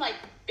team like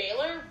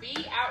Baylor, we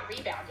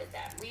out-rebounded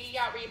them. We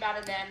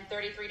out-rebounded them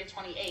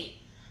 33-28.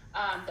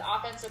 The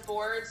offensive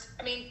boards,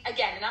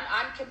 again, and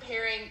I'm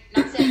comparing,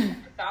 not saying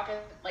the offense,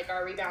 like,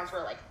 our rebounds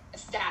were like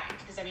static,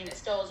 because it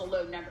still is a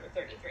low number,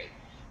 33,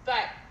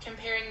 but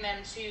comparing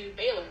them to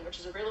Baylor, which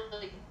is a really,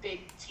 really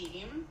big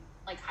team,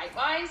 like,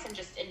 height-wise and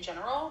just in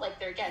general, like,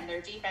 their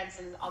defense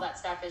and all that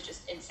stuff is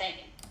just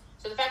insane.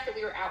 So the fact that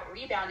we were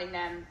out-rebounding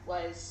them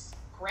was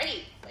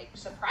great, like,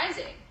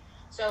 surprising.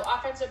 So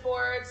offensive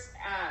boards,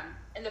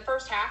 in the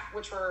first half,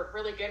 which were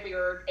really good, we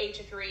were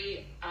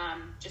 8-3,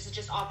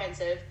 just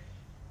offensive.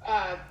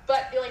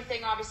 But the only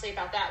thing, obviously,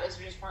 about that was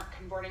we just weren't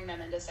converting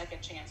them into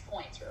second chance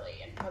points,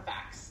 really, and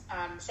putbacks.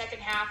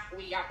 Second half,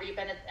 we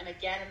out-rebounded them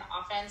again in the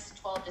offense,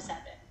 12-7.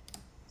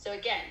 So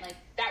again, like,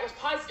 that was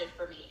positive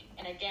for me.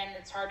 And again,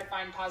 it's hard to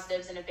find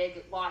positives in a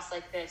big loss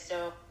like this,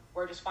 so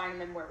we're just finding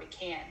them where we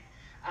can.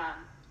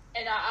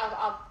 And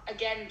I'll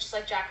again, just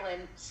like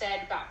Jacqueline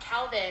said about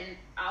Calvin,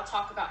 I'll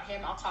talk about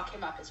him. I'll talk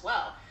him up as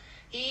well.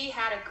 He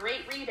had a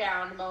great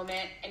rebound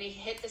moment, and he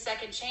hit the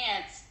second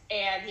chance,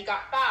 and he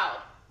got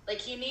fouled. Like,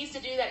 he needs to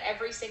do that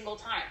every single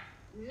time.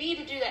 Need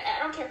to do that.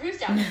 I don't care who's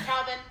down there.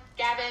 Calvin,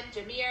 Gavin,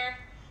 Demir,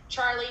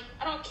 Charlie.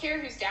 I don't care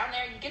who's down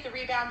there. You get the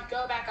rebound, you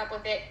go back up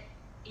with it.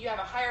 You have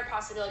a higher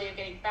possibility of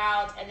getting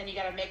fouled, and then you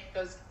got to make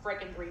those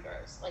freaking free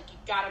throws. Like, you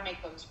got to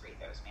make those free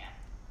throws, man.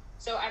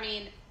 So,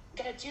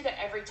 got to do that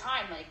every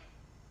time. Like,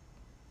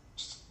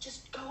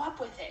 just go up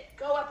with it.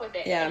 Go up with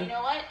it. Yeah. And you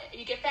know what?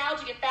 You get fouled.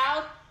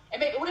 And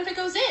maybe, what if it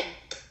goes in?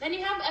 Then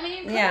you have, come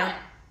on.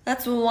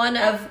 That's one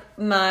of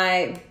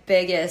my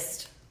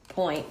biggest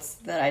points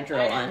that I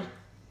drill on.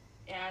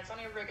 Yeah, it's one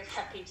of your biggest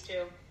pet peeves,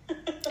 too.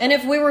 And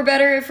if we were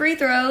better at free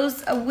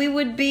throws, we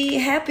would be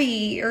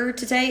happier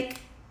to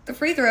take the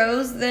free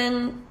throws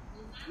than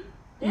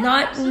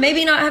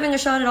maybe not having a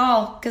shot at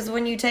all. Because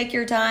when you take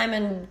your time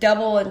and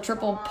double and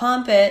triple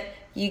pump it,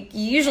 you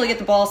usually get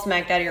the ball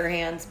smacked out of your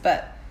hands.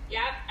 But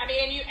yeah, I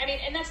mean,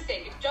 and that's the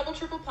thing. If you double,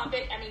 triple pump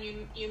it, I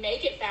mean, you may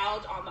get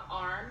fouled on the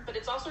arm, but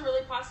it's also really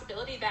a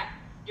possibility that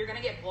you're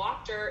going to get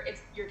blocked or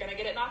you're going to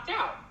get it knocked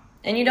out.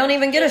 And you don't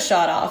even get a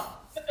shot off.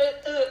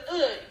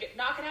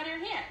 Knock it out of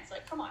your hands.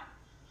 Like, come on.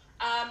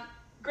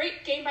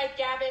 Great game by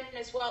Gavin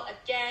as well.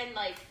 Again,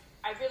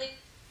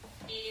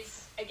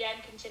 he's again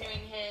continuing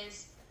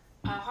his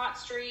hot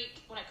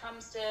streak when it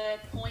comes to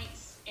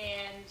points,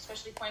 and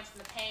especially points in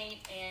the paint.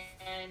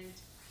 And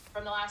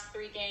from the last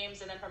 3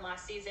 games, and then from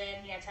last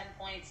season, he had 10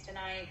 points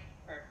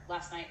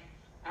last night.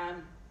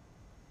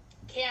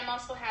 Cam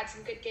also had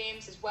some good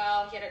games as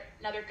well.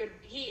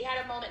 He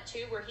had a moment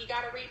too where he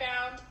got a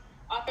rebound,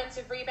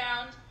 offensive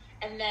rebound,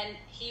 and then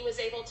he was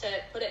able to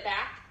put it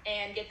back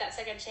and get that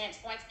second chance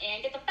points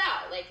and get the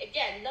foul. Like,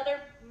 again,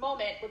 another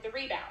moment with the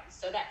rebounds.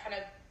 So that kind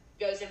of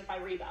goes in with my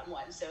rebound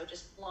one. So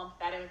just lump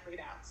that in with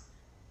rebounds.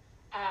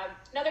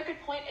 Another good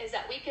point is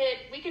that we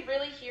could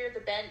really hear the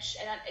bench,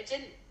 and it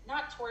didn't,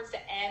 not towards the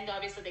end,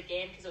 obviously, the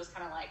game, because it was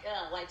kind of like,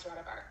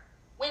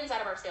 winds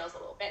out of our sails a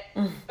little bit.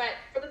 But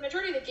for the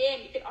majority of the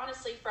game, you could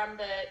honestly, from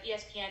the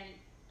ESPN,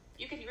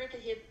 you could hear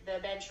the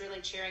bench really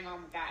cheering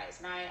on the guys,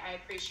 and I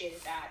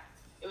appreciated that.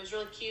 It was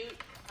really cute.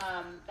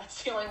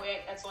 That's the only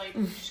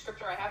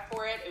descriptor I have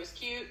for it. It was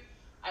cute.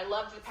 I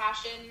loved the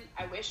passion.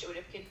 I wish it would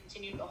have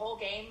continued the whole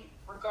game,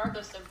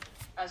 regardless of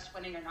us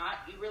winning or not.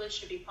 You really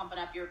should be pumping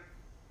up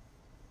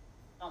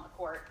on the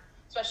court,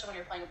 especially when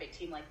you're playing a big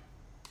team like.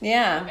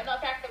 Yeah. And the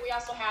fact that we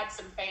also had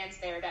some fans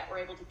there that were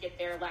able to get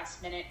there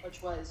last minute,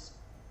 which was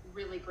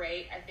really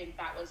great. I think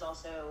that was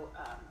also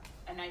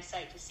a nice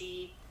sight to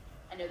see.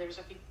 I know there's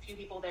a few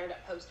people there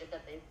that posted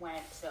that they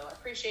went, so I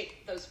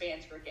appreciate those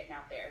fans for getting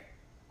out there.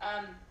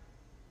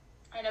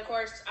 And of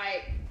course,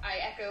 I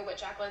echo what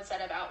Jacqueline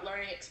said about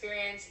learning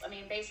experience. I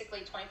mean,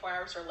 basically 24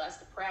 hours or less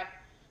to prep.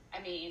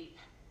 I mean,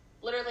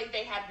 literally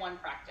they had one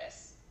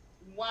practice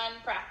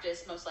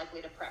most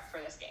likely to prep for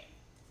this game.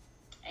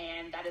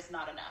 And that is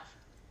not enough.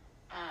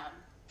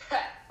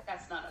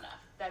 That's not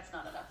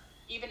enough.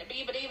 Even if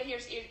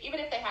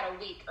they had a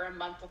week or a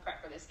month to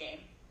prep for this game,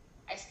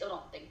 I still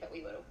don't think that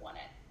we would have won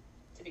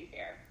it, to be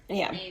fair.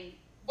 Yeah. I mean,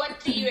 what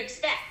do you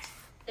expect?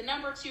 The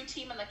number 2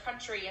 team in the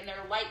country, and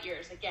they're light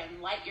years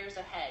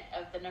ahead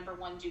of the number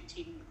 1 Duke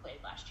team we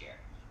played last year.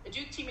 The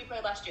Duke team we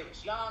played last year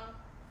was young.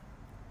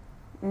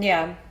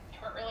 Yeah. They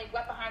weren't really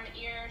wet behind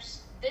the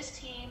ears. This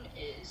team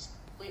is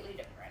completely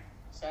different.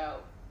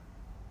 So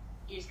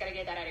you just got to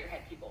get that out of your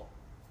head, people.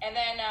 And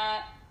then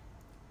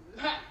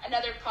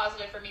another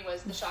positive for me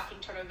was the shocking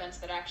turn of events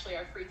that actually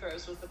our free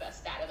throws was the best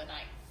stat of the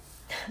night,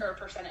 or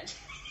percentage.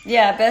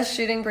 Yeah, best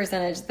shooting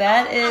percentage.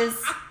 That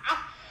is...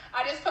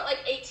 I just put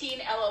 18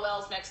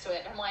 LOLs next to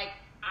it. I'm like,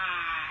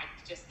 I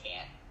just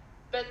can't.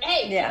 But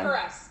hey, for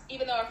us,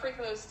 even though our free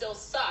throws still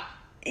suck,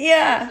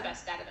 yeah, it's the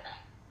best stat of the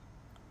night.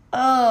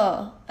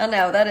 Oh, I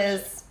know, that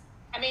is...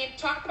 I mean,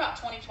 talk about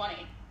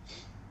 2020.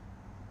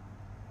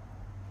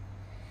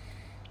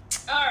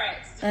 All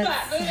right, so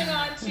moving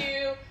on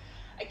to,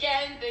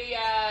 again,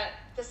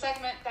 the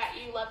segment that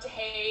you love to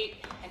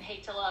hate and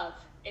hate to love.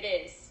 It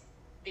is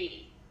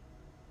the...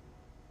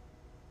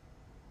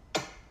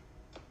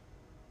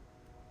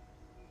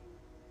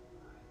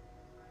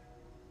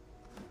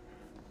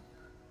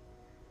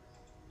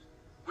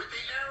 With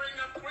the airing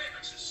of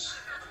grievances,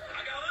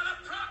 I got a lot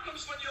of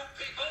problems with you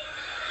people.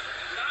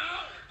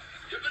 Now,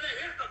 you're going to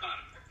hear about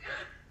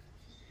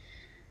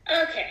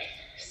it. Okay,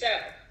 so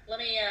let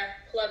me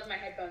plug my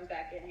headphones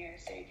back in here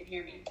so you can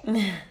hear me.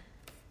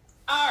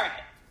 All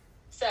right,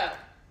 so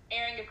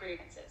airing of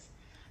grievances.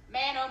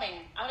 Man, oh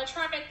man, I'm going to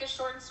try and make this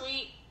short and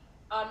sweet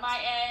on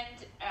my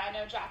end. I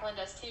know Jacqueline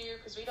does too,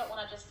 because we don't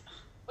want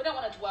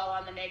to dwell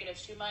on the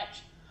negatives too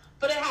much,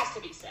 but it has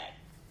to be said.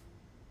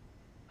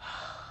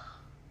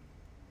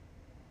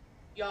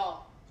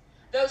 Y'all,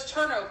 those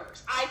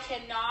turnovers,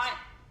 in my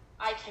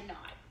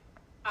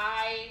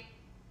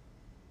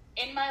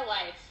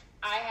life,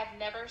 I have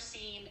never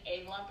seen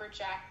a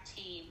Lumberjack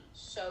team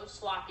so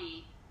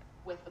sloppy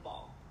with the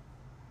ball.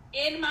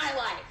 In my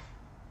life,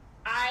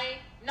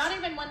 not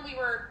even when we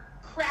were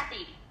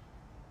crappy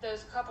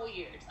those couple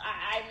years.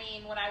 I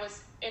mean, when I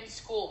was in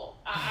school,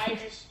 I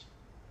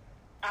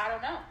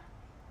don't know.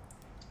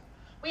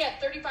 We had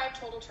 35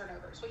 total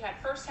turnovers. We had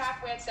first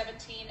half, we had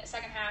 17,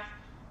 second half,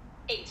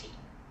 18.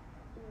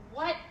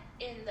 What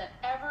in the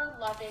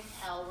ever-loving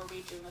hell were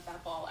we doing with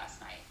that ball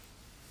last night?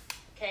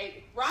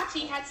 Okay,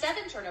 Rati had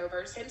 7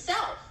 turnovers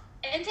himself,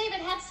 and David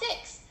had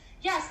 6.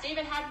 Yes,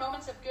 David had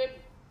moments of good,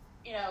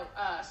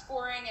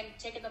 scoring and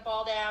taking the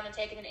ball down and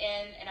taking it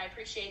in, and I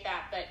appreciate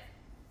that, but...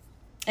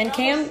 And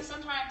Cam had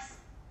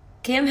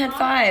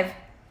 5.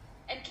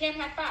 And Cam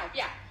had 5,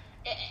 yeah.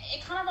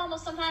 It kind of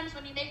almost sometimes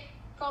when you make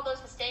all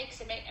those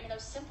mistakes,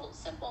 those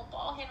simple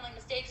ball handling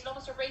mistakes, it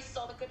almost erases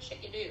all the good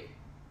shit you do.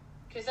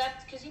 Because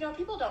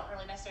people don't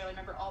really necessarily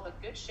remember all the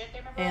good shit. They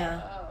remember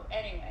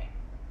anyway.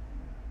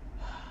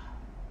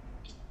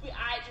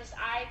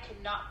 I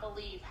could not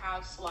believe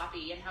how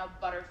sloppy and how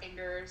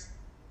butterfingers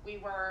we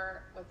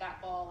were with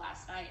that ball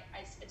last night.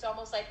 It's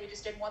almost like we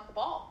just didn't want the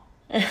ball.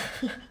 The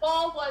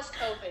ball was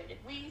COVID.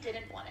 We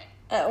didn't want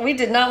it. We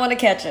did not want to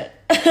catch it.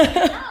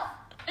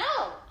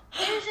 No.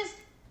 It was just,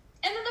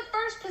 and then the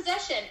first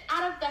possession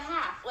out of the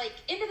half, like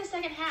into the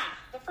second half,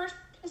 the first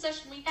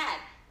possession we had,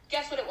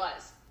 guess what it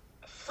was?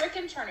 A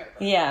freaking turnover.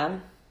 Yeah.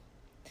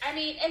 I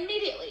mean,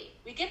 immediately,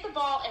 we get the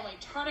ball and we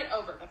turn it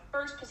over, the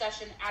first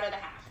possession out of the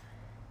half.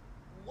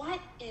 What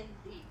in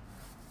the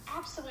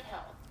absolute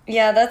hell?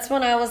 Yeah, that's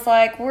when I was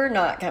like, we're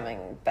not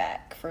coming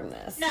back from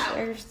this. No.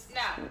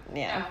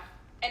 Yeah.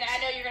 And I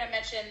know you're going to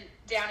mention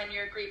down in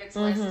your grievance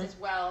list as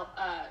well,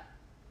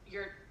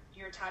 your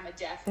time of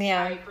death.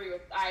 Yeah.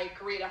 I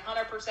agreed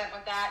 100%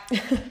 with that.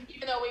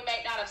 Even though we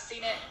may not have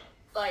seen it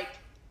like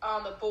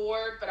on the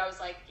board, but I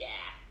was like, yeah,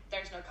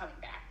 there's no coming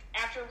back.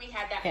 After we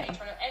had that many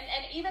turnovers,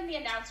 and even the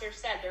announcers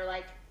said, they're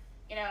like,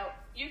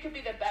 you could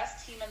be the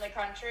best team in the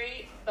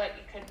country, but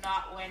you could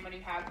not win when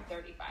you have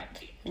 35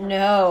 teams.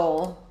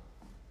 No,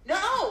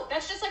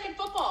 that's just like in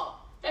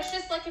football.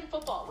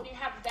 When you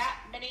have that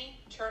many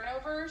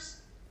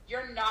turnovers,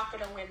 you're not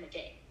going to win the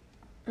game.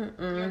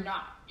 You're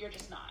not. You're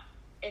just not.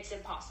 It's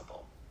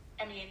impossible.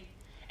 I mean,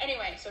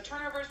 anyway, so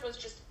turnovers was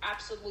just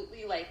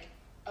absolutely, like,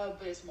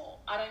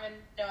 abysmal. I don't even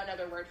know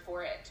another word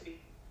for it.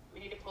 We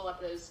need to pull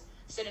up those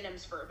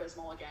synonyms for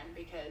abysmal again,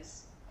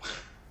 because I'm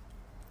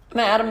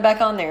going to add them back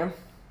on there.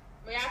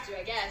 We have to,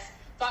 I guess.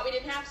 Thought we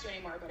didn't have to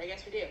anymore, but I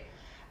guess we do.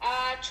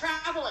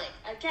 Traveling.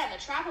 Again, the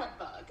traveling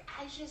bug.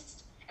 And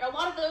a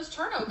lot of those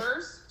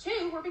turnovers,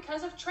 too, were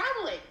because of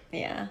traveling.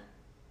 Yeah.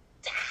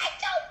 I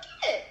don't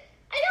get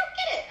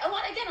it. A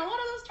lot of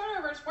those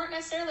turnovers weren't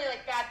necessarily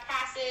like bad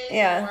passes.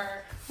 Yeah.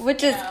 Or,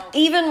 which is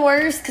even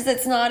worse, because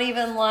it's not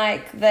even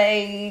like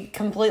they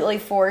completely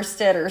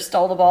forced it or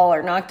stole the ball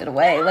or knocked it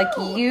away. No.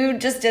 Like, you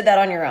just did that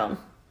on your own.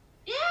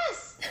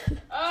 Yes.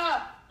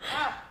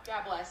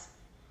 God bless.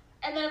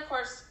 And then, of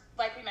course,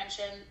 like we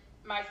mentioned,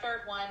 my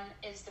third one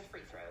is the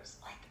free throws.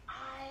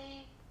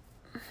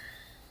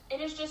 It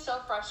is just so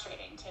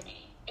frustrating to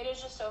me. It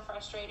is just so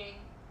frustrating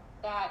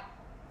that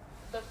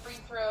the free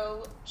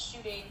throw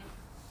shooting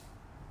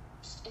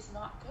is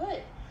not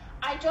good.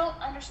 I don't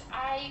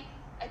understand.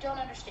 I don't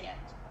understand.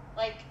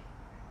 Like,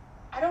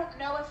 I don't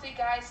know if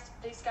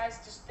these guys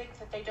just think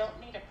that they don't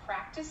need to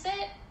practice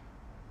it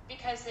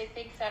because they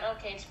think that,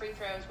 okay, it's free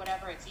throws,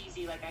 whatever, it's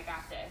easy, like, I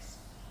got this.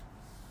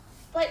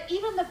 But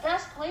even the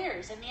best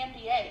players in the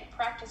NBA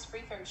practice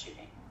free throw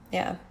shooting.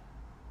 Yeah.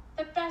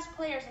 The best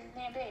players in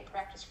the NBA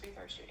practice free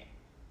throw shooting.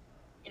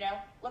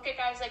 Look at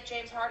guys like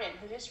James Harden,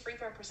 who his free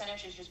throw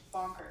percentage is just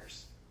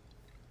bonkers.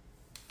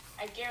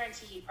 I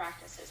guarantee he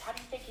practices. How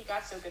do you think he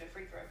got so good at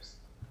free throws?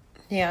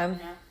 Yeah.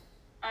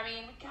 I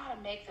mean, we gotta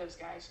make those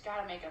guys.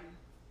 Gotta make them.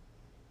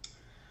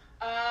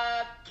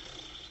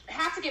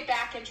 Have to get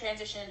back in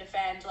transition and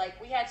defend. Like,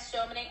 we had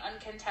so many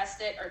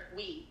uncontested,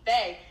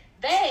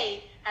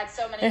 they had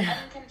so many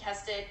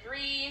uncontested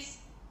threes.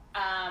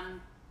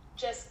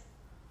 Just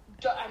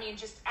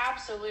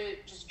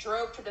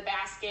drove to the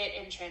basket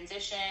in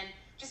transition.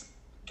 Just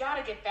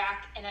gotta get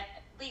back and at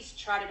least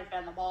try to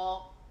defend the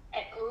ball.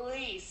 At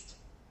least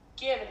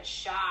give it a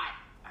shot.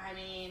 I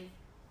mean,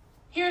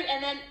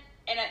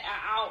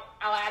 I'll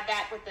add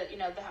that with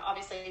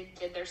obviously they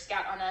did their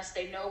scout on us.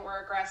 They know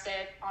we're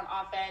aggressive on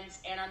offense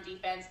and on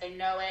defense. They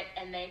know it,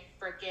 and they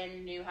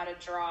freaking knew how to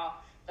draw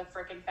the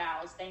freaking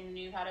fouls. They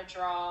knew how to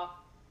draw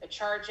the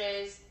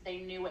charges. They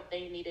knew what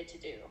they needed to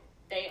do.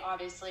 They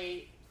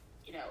obviously,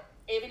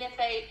 even if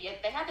they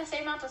had the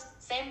same amount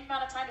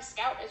of time to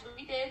scout as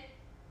we did,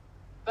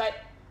 but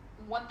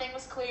one thing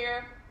was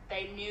clear: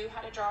 they knew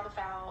how to draw the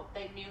foul.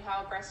 They knew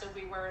how aggressive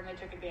we were, and they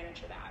took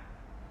advantage of that.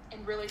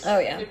 And really,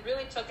 it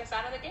really took us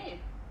out of the game,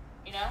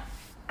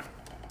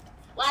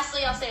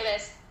 Lastly, I'll say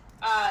this.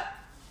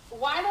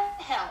 Why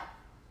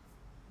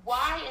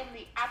in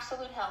the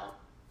absolute hell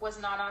was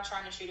Nana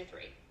trying to shoot a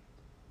three?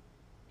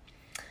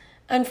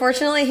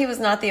 Unfortunately, he was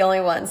not the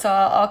only one, so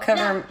I'll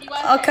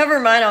cover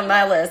mine on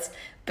my list.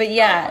 But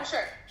yeah, for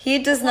sure. He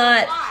does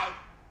not. Why?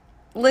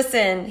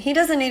 Listen, he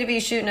doesn't need to be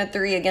shooting a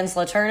three against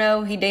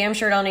LeTourneau. He damn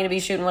sure don't need to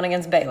be shooting one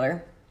against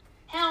Baylor.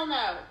 Hell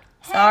no.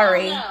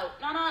 Sorry. Hell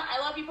no. Nana, I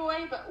love you,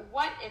 boy, but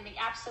what in the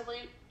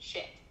absolute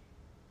shit?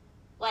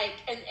 Like,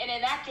 and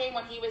in that game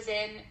when he was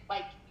in,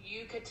 like,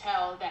 you could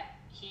tell that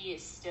he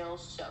is still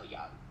so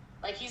young.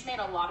 Like, he's made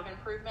a lot of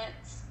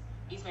improvements.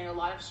 He's made a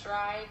lot of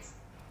strides.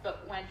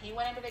 But when he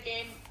went into the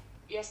game,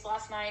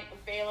 last night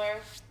with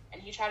Baylor,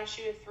 and he tried to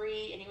shoot a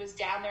three, and he was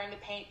down there in the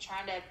paint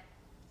trying to,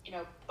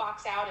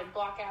 box out and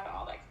block out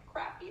all that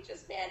crap. He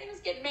was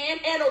getting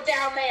manhandled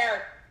down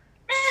there.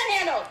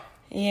 Manhandled!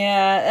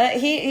 Yeah,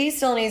 he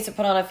still needs to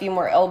put on a few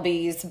more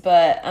LBs,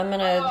 but I'm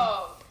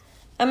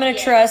gonna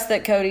trust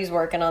that Cody's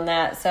working on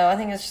that. So I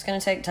think it's just gonna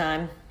take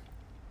time.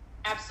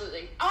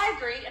 Absolutely, I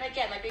agree. And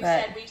again, like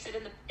we've said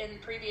in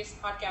previous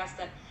podcasts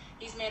that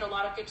he's made a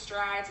lot of good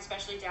strides,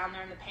 especially down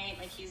there in the paint.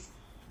 Like he's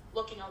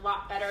looking a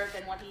lot better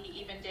than what he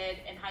even did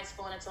in high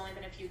school, and it's only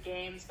been a few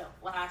games, but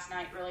last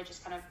night really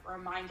just kind of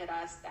reminded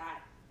us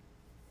that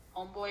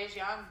homeboy is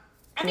young.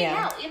 I mean,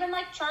 hell, even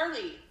like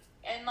Charlie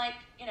and like,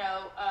 you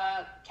know,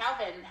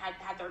 Calvin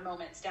had their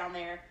moments down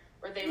there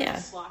where they were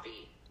just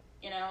sloppy.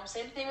 You know,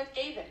 same thing with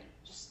Gavin,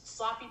 just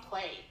sloppy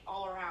play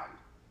all around.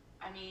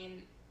 I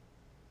mean,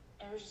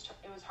 it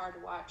was hard to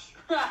watch.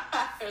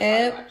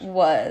 It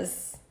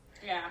was.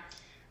 Yeah.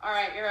 All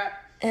right, you're up.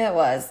 It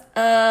was.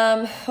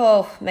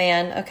 Oh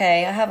man.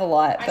 Okay, I have a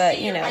lot,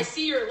 but you know. I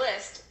see your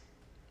list.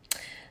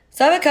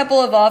 So I have a couple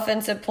of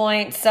offensive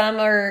points. Some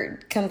are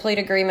complete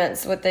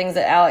agreements with things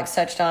that Alex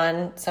touched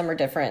on. Some are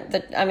different.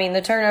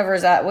 The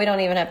turnovers, we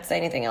don't even have to say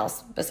anything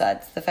else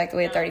besides the fact that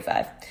we had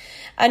 35.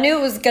 I knew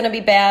it was going to be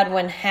bad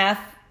when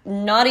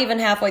not even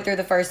halfway through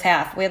the first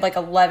half. We had like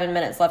 11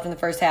 minutes left in the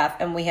first half,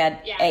 and we had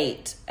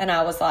 8. And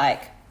I was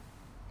like,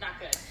 not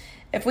good.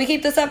 If we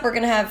keep this up, we're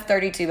going to have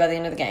 32 by the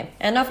end of the game.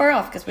 And not far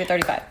off because we had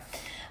 35.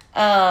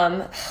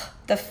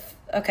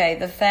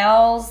 The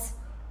fouls,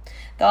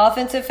 the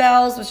offensive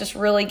fouls was just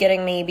really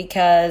getting me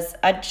because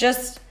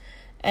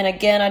and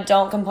again, I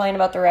don't complain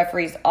about the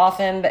referees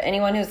often, but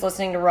anyone who's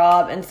listening to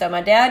Rob, and so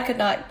my dad could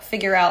not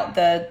figure out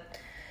the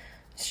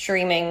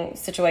streaming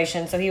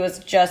situation, so he was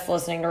just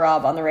listening to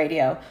Rob on the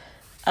radio.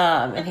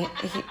 And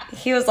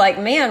he was like,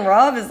 man,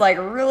 Rob is like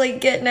really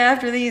getting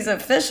after these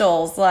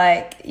officials.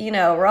 Like, you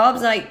know,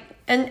 Rob's like,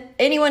 and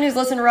anyone who's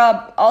listened to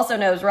Rob also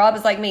knows Rob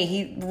is like me.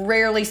 He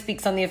rarely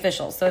speaks on the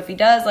officials. So if he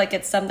does, like,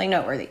 it's something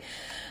noteworthy.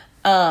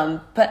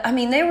 But I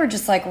mean, they were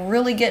just like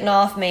really getting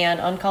off, man,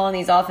 on calling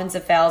these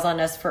offensive fouls on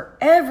us for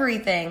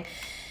everything.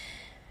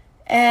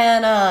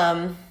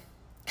 And,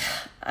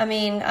 I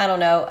mean, I don't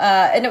know.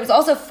 And it was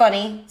also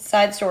funny,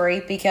 side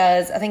story,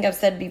 because I think I've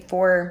said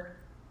before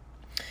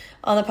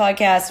on the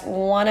podcast,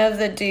 one of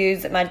the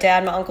dudes that my dad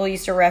and my uncle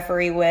used to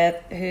referee with,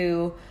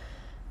 who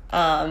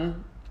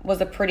was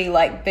a pretty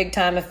like big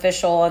time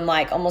official, and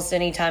like almost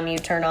any time you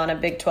turn on a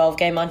Big 12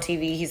 game on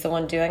TV, he's the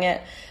one doing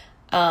it.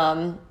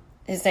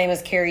 His name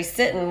is Kerry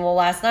Sitton. Well,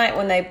 last night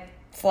when they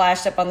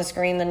flashed up on the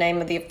screen the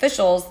name of the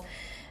officials,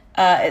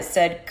 it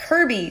said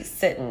Kirby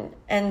Sitton.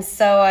 And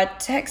so I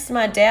text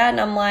my dad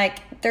and I'm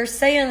like, they're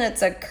saying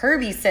it's a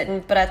Kirby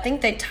Sitton, but I think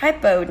they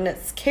typoed and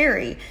it's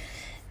Kerry.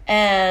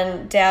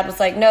 And Dad was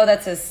like, no,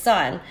 that's his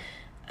son.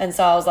 And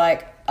so I was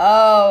like,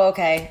 oh,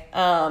 okay.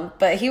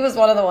 But he was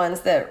one of the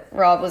ones that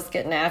Rob was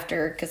getting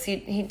after because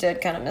he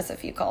did kind of miss a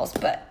few calls.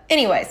 But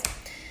anyways.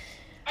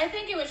 I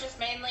think it was just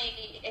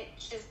mainly,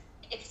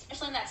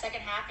 especially in that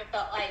second half, it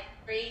felt like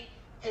every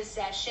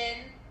possession,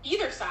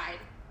 either side,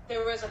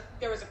 there was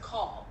a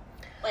call.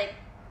 Like,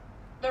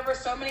 there were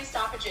so many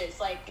stoppages.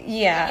 Like,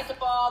 yeah. They get the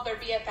ball, there'd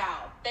be a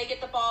foul. They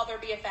get the ball,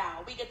 there'd be a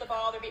foul. We get the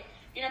ball, there'd be,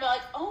 you know, but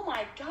like, oh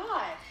my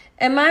God.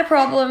 And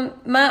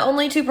my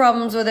only 2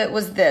 problems with it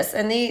was this,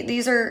 and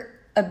these are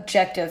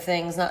objective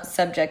things, not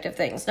subjective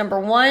things. Number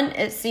one,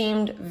 it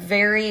seemed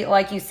very,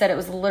 like you said, it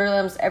was literally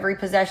almost every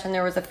possession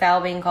there was a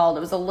foul being called.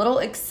 It was a little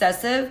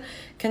excessive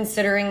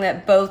considering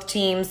that both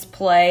teams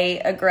play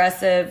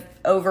aggressive,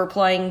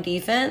 overplaying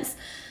defense.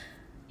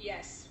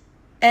 Yes.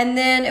 And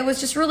then it was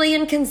just really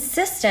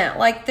inconsistent.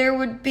 Like, there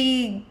would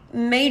be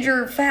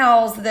major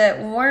fouls that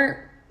weren't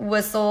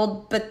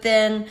whistled, but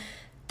then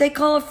they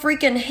call a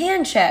freaking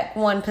hand check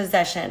one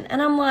possession.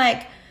 And I'm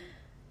like,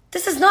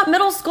 this is not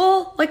middle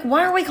school. Like,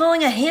 why are we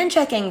calling a hand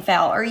checking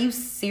foul? Are you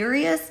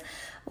serious?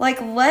 Like,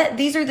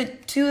 these are the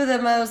 2 of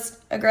the most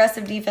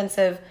aggressive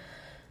defensive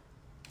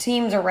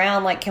teams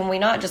around. Like, can we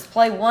not just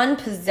play one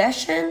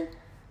possession?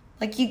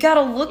 Like, you got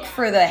to look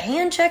for the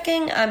hand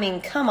checking. I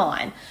mean, come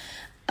on.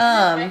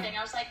 I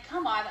was like,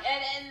 come on.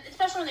 And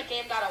especially when the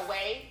game got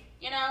away,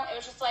 you know, it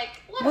was just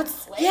like, let it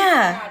play, for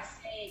God's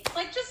sake.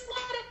 Like, just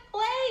let it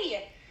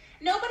play.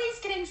 Nobody's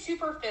getting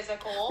super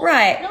physical.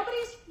 Right.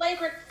 Nobody's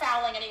flagrant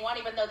fouling anyone,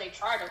 even though they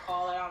tried to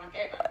call it on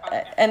game.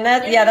 And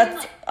that's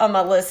like, on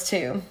my list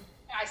too.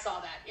 I saw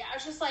that. Yeah, I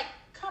was just like,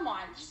 come on,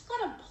 just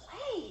let them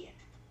play.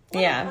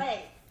 Let them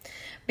play.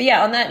 But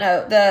yeah, on that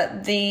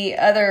note, the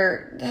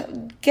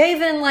other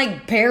Gavin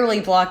like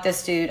barely blocked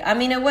this dude. I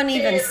mean, it wasn't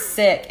even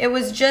sick. It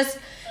was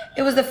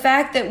the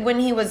fact that when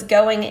he was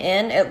going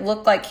in, it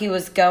looked like he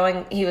was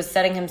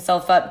setting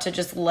himself up to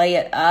just lay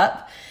it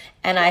up.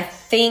 And I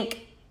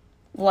think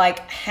like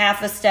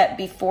half a step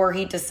before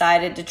he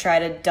decided to try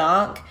to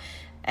dunk.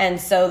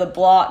 And so the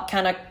block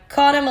kind of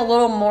caught him a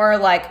little more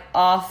like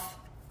off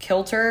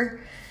kilter.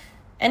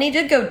 And he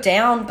did go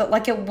down, but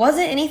like it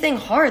wasn't anything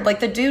hard. Like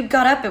the dude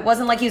got up. It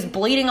wasn't like he was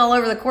bleeding all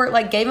over the court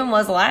like Gavin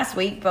was last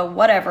week, but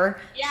whatever.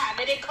 Yeah,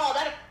 they didn't call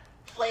that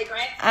a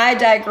flagrant. I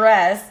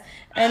digress.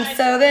 And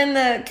so then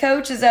the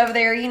coach is over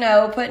there, you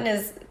know,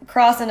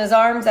 crossing his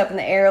arms up in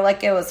the air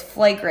like it was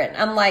flagrant.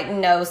 I'm like,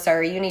 no,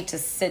 sir, you need to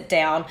sit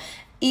down.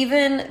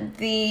 Even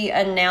the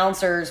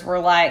announcers were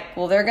like,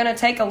 well, they're going to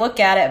take a look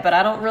at it, but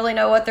I don't really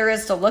know what there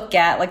is to look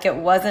at. Like it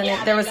wasn't,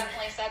 yeah, there was,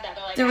 definitely said that.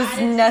 They're like, there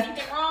was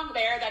nothing wrong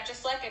wrong there. That's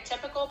just like a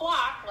typical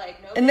block.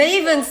 Like no. And they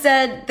even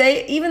said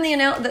the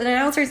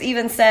announcers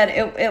even said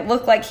it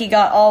looked like he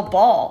got all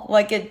ball.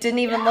 Like it didn't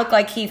even look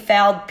like he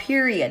fouled.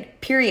 Period.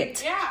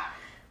 Yeah.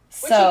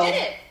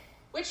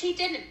 Which he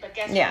didn't. But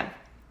guess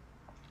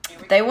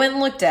what? They went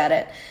and looked at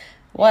it.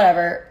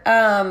 Whatever.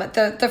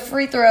 The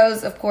free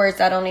throws, of course,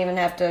 I don't even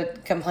have to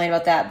complain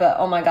about that. But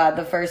oh my God,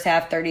 the first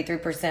half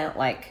 33%.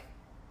 Like,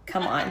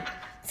 come on.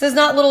 This is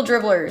not little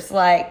dribblers.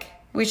 Like,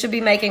 we should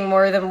be making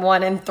more than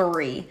 1 and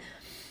 3.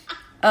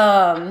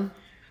 No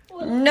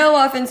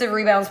offensive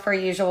rebounds per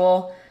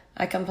usual.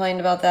 I complained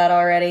about that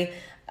already.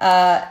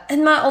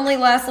 And my only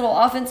last little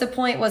offensive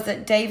point was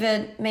that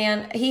David,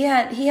 man, he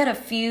had a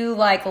few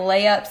like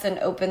layups and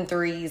open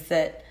threes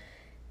that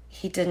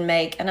he didn't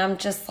make. And I'm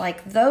just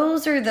like,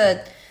 those are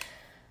the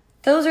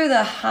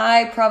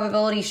high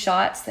probability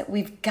shots that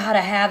we've got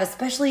to have,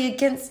 especially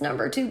against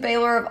number 2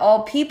 Baylor of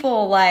all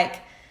people. Like,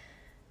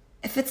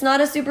 if it's not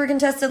a super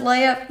contested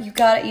layup, you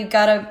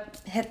gotta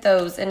hit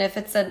those. And if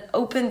it's an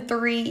open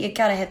 3, you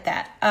gotta hit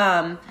that.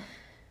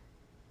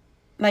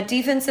 My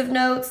defensive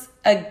notes,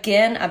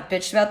 again, I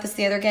bitched about this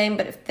the other game,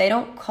 but if they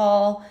don't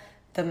call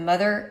the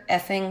mother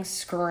effing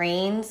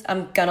screens,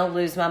 I'm gonna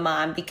lose my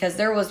mind, because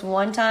there was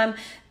one time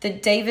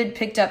that David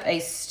picked up a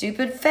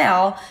stupid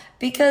foul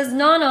because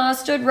Nana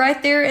stood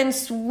right there and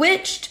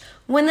switched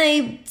when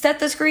they set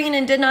the screen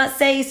and did not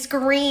say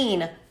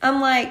screen.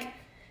 I'm like,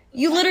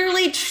 you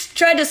literally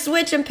tried to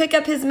switch and pick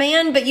up his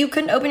man, but you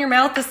couldn't open your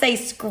mouth to say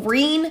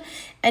screen,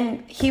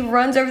 and he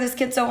runs over this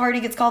kid so hard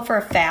he gets called for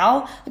a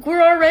foul. Like,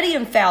 we're already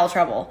in foul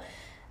trouble.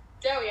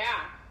 Oh,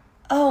 yeah.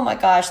 Oh my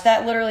gosh,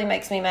 that literally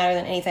makes me madder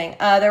than anything.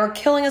 They were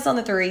killing us on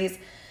the threes.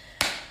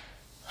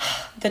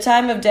 The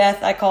time of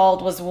death I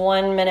called was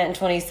 1 minute and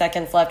 20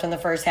 seconds left in the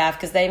first half,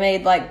 because they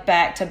made like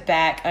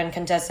back-to-back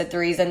uncontested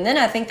threes. And then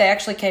I think they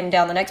actually came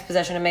down the next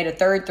possession and made a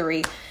third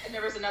 3. And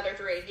there was another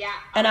 3, yeah.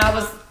 And I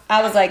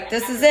was like,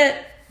 this is it.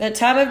 The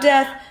time of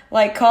death.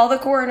 Like, call the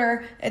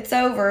coroner. It's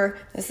over.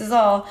 This is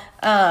all.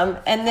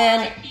 And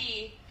then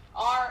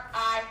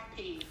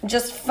R.I.P.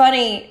 Just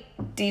funny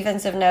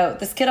defensive note.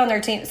 This kid on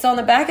their team. So on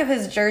the back of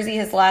his jersey,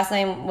 his last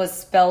name was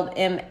spelled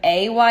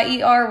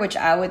Mayer, which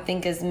I would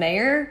think is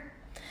Mayer.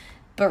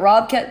 But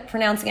Rob kept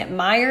pronouncing it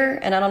Meyer,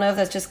 and I don't know if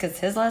that's just because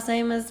his last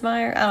name is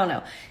Meyer. I don't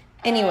know.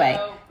 Anyway,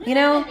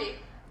 maybe.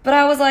 But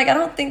I was like, I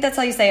don't think that's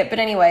how you say it. But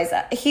anyways,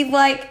 I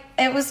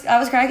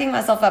was cracking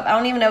myself up. I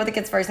don't even know what the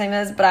kid's first name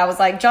is, but I was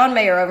like, John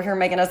Mayer over here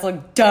making us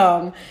look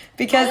dumb.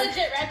 Because I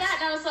legit read that,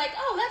 and I was like,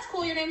 oh, that's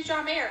cool, your name's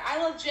John Mayer.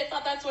 I legit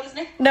thought that's what his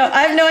name was. No,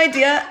 I have no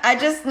idea. I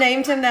just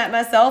named him that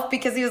myself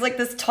because he was like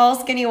this tall,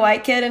 skinny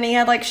white kid, and he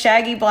had like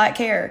shaggy black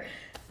hair.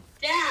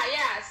 Yeah.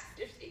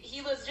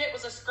 He legit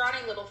was a scrawny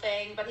little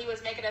thing, but he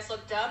was making us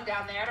look dumb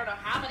down there. I don't know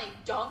how many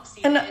dunks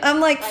he did. And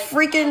I'm like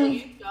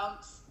freaking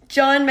dunks.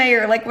 John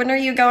Mayer. Like, when are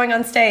you going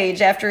on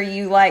stage after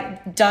you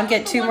like dunk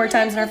it 2 more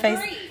times in our face?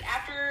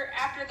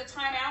 After the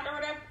timeout or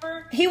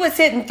whatever. He was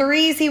hitting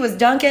threes. He was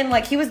dunking.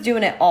 Like, he was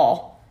doing it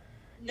all.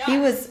 Nuts. He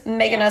was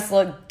making us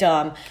look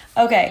dumb.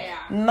 Okay,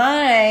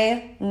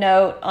 my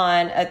note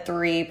on a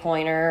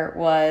 3-pointer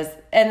was,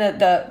 and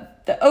the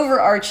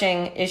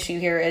overarching issue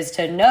here is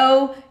to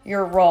know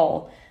your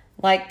role.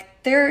 Like,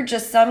 there are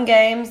just some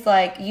games,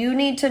 like, you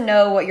need to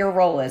know what your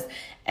role is.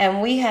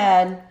 And we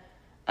had,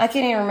 I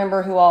can't even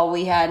remember who all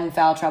we had in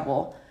foul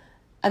trouble.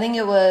 I think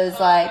it was,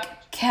 like,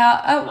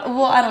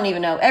 I don't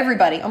even know.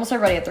 Almost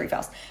everybody had 3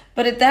 fouls.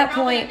 But at that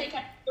point, I think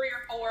had 3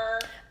 or 4.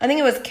 I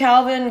think it was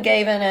Calvin,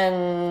 Gavin,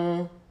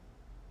 and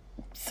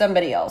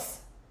somebody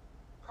else.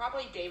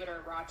 Probably David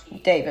or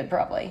Rati. David,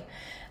 probably.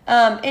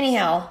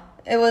 Anyhow,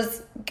 it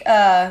was,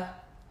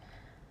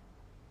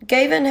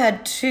 Gavin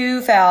had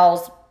 2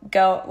 fouls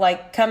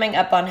coming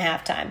up on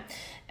halftime.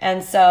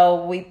 And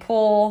so we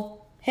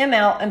pull him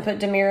out and put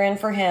Demir in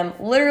for him.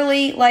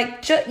 Literally,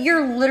 like,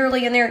 you're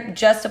literally in there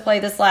just to play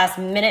this last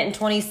minute and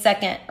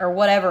 20-second or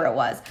whatever it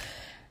was.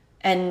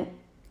 And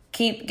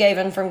keep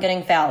Gavin from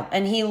getting fouled.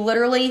 And he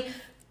literally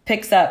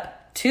picks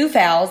up 2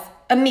 fouls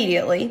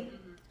immediately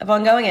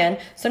upon going in.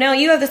 So now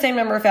you have the same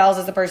number of fouls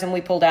as the person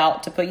we pulled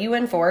out to put you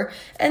in for.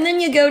 And then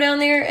you go down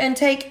there and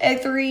take a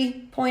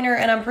 3-pointer,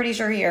 and I'm pretty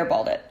sure he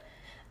airballed it.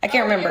 I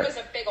can't remember. It was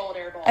a big old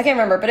airball. I can't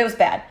remember, but it was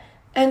bad.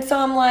 And so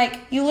I'm like,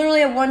 you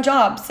literally have one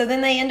job. So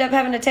then they end up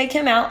having to take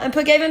him out and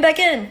put Gavin back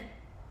in.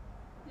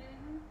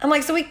 Mm-hmm. I'm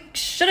like, so we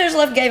should have just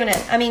left Gavin in.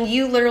 I mean,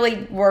 you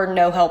literally were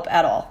no help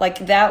at all.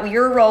 Like, that,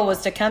 your role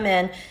was to come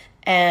in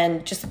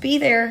and just be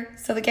there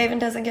so that Gavin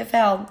doesn't get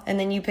fouled. And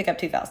then you pick up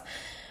 2 fouls.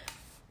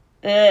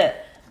 Yes.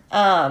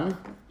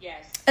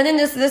 And then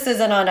this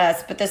isn't on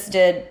us, but this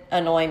did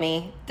annoy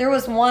me. There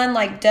was one,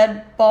 like,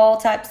 dead ball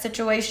type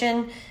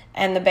situation,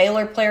 and the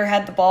Baylor player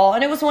had the ball.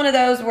 And it was one of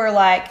those where,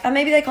 like,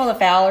 maybe they called a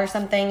foul or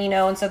something,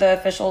 and so the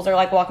officials are,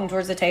 like, walking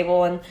towards the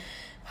table and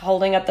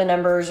holding up the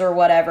numbers or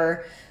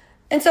whatever.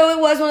 And so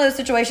it was one of those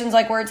situations,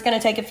 like, where it's going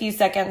to take a few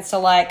seconds to,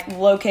 like,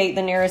 locate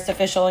the nearest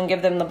official and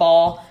give them the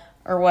ball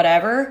or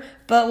whatever.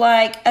 But,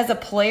 like, as a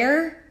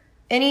player,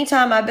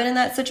 anytime I've been in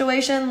that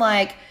situation,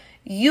 like,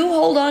 you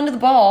hold on to the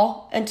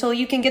ball until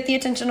you can get the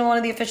attention of one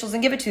of the officials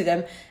and give it to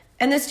them.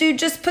 And this dude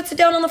just puts it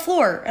down on the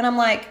floor. And I'm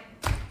like,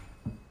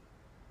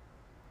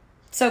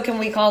 so can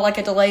we call like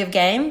a delay of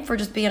game for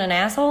just being an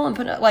asshole and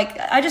putting like,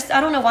 I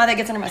don't know why that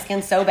gets under my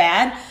skin so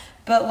bad,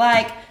 but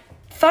like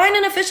find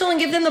an official and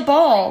give them the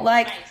ball.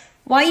 Like,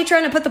 why are you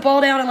trying to put the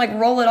ball down and like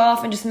roll it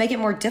off and just make it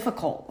more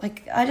difficult?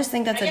 Like, I just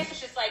think that's I guess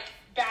it's just like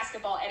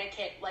basketball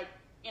etiquette, like,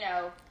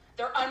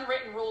 there are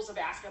unwritten rules of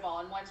basketball,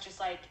 and one's just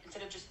like,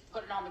 instead of just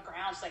putting it on the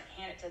ground, just like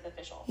hand it to the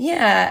official.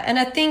 Yeah, and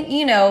I think,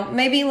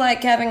 maybe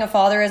like having a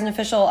father as an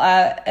official,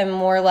 I am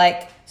more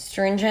like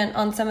stringent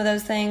on some of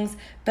those things,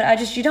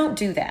 but you don't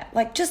do that.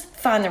 Like, just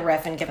find the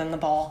ref and give him the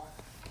ball,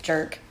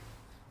 jerk.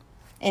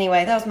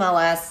 Anyway, that was my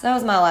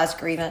last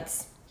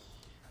grievance.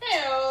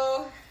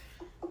 Ew.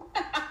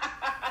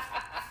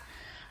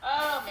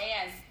 Oh,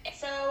 man.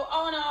 So,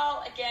 all in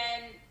all,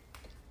 again,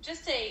 kind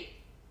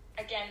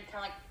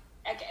of like,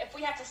 if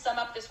we have to sum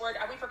up this word,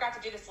 we forgot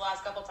to do this the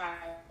last couple times.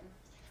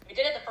 We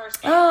did it the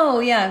first game. Oh,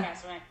 yeah.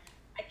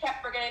 I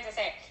kept forgetting to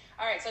say it.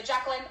 All right, so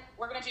Jacqueline,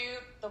 we're going to do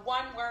the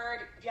one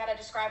word. If you had to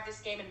describe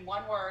this game in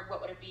one word,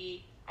 what would it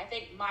be? I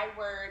think my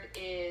word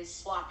is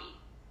sloppy.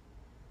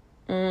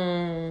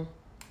 I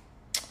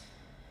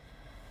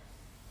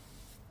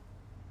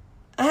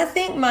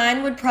think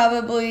mine would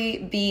probably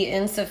be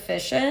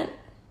insufficient.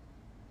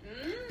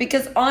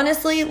 Because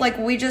honestly, like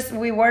we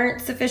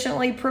weren't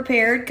sufficiently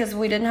prepared because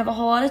we didn't have a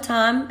whole lot of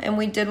time and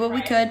we did what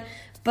we could.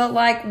 But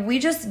like we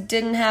just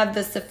didn't have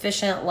the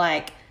sufficient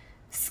like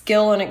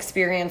skill and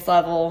experience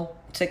level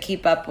to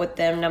keep up with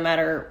them no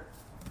matter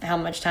how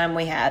much time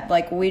we had.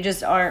 Like we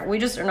just are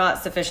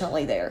not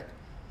sufficiently there.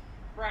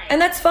 Right.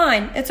 And that's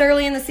fine. It's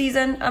early in the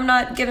season. I'm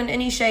not giving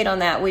any shade on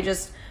that. We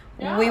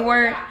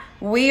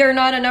are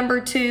not a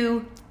number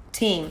 2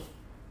 team.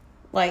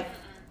 Like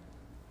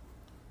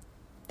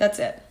that's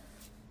it.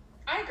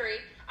 I agree.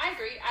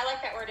 I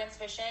like that word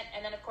insufficient.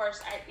 And then, of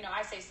course,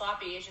 I say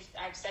sloppy. It's just,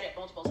 I've said it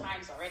multiple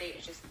times already.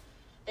 It's just,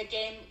 the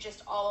game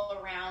just all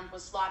around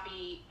was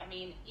sloppy. I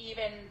mean,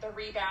 even the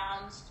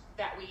rebounds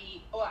that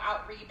we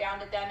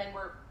out-rebounded them and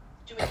were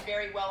doing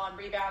very well on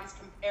rebounds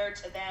compared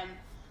to them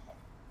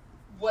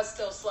was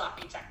still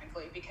sloppy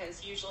technically,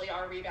 because usually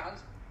our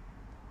rebounds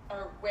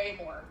are way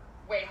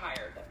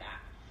higher than that.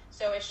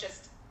 So it's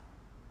just,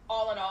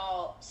 all in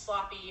all,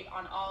 sloppy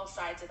on all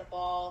sides of the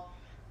ball.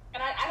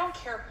 And I don't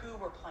care who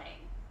we're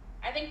playing.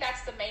 I think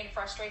that's the main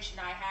frustration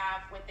I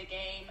have with the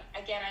game.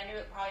 Again, I knew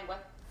it probably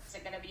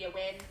wasn't going to be a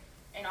win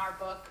in our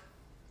book,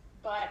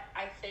 but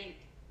I think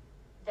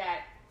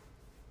that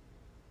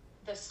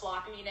the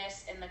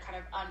sloppiness and the kind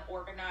of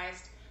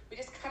unorganized, we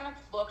just kind of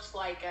looked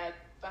like a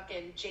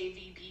fucking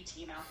JVB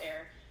team out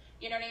there.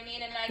 You know what I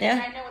mean? And I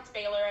know it's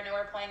Baylor. I know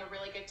we're playing a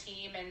really good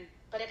team,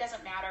 but it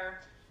doesn't matter.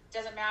 It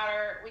doesn't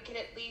matter. We could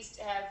at least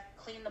have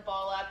cleaned the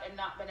ball up and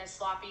not been as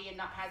sloppy and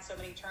not had so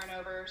many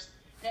turnovers,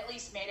 and at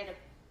least made it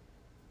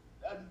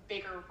a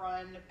bigger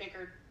run, a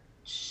bigger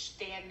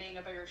standing,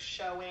 a bigger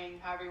showing,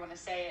 however you want to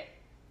say it,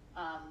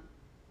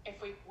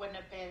 if we wouldn't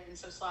have been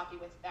so sloppy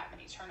with that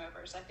many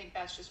turnovers. I think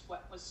that's just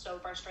what was so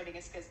frustrating,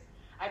 is because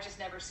I've just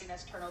never seen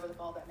us turn over the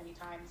ball that many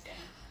times. And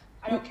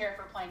I don't care if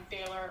we're playing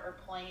Baylor or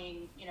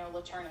playing,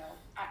 Laterno.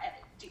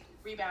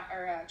 Rebound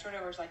or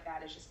turnovers like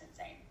that is just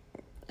insane.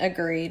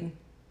 Agreed.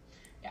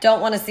 Yeah.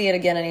 Don't want to see it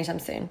again anytime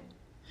soon.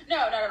 No,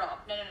 not at all.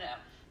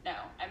 No.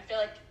 I feel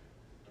like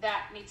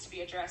that needs to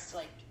be addressed.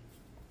 Like,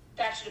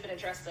 that should have been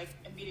addressed like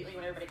immediately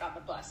when everybody got on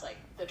the bus. Like,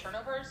 the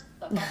turnovers,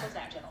 the fuck was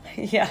that, gentlemen?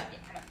 Yeah.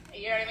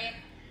 You know what I mean?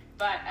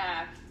 But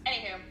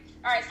anywho,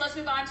 all right. So let's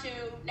move on to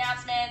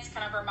announcements,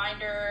 kind of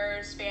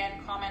reminders,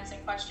 fan comments,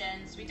 and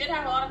questions. We did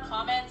have a lot of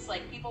comments.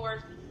 Like, people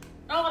were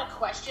not a lot of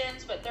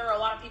questions, but there were a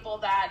lot of people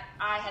that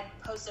I had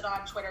posted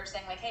on Twitter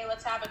saying like, "Hey,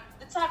 let's have a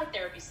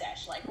therapy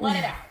sesh. Like, let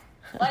it out.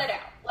 Let it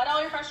out. Let all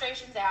your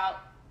frustrations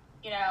out.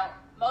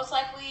 Most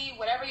likely,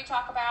 whatever you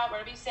talk about,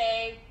 whatever you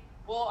say,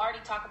 we'll already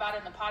talk about it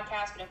in the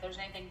podcast. But if there's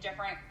anything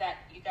different that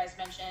you guys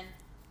mention,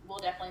 we'll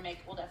definitely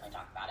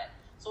talk about it.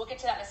 So we'll get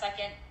to that in a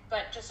second.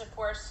 But just, of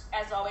course,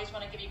 as always,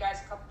 want to give you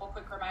guys a couple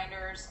quick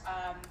reminders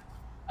of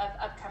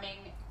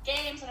upcoming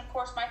games, and of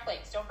course, my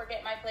plates. Don't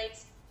forget my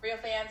plates. Real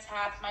fans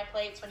have my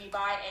plates. When you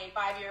buy a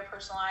 5-year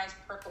personalized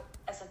purple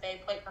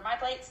SFA plate for my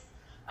plates,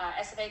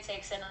 SFA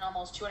takes in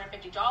almost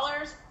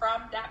 $250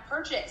 from that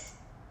purchase.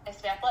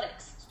 SFA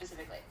Athletics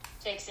specifically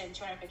takes in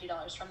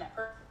 $250 from that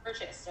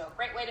purchase. So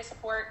great way to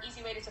support,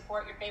 easy way to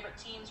support your favorite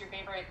teams, your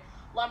favorite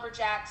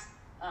Lumberjacks.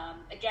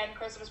 Again,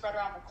 Christmas right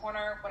around the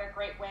corner. What a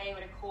great way,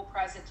 what a cool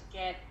present to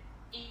get.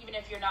 Even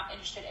if you're not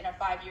interested in a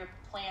 5-year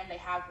plan, they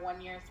have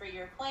 1-year,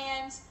 3-year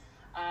plans.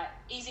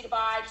 Easy to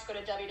buy. Just go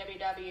to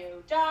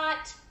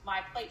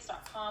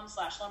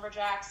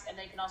www.myplates.com/lumberjacks, and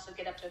then you can also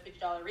get up to a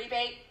 $50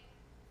 rebate.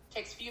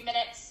 Takes a few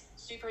minutes,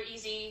 super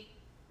easy,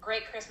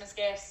 great Christmas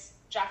gifts.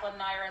 Jacqueline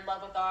and I are in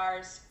love with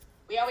ours.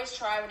 We always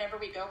try, whenever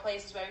we go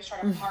places, we always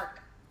try to park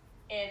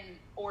in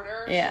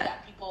order so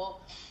that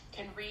people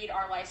can read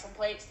our license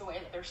plates the way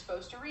that they're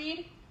supposed to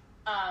read.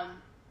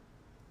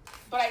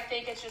 But I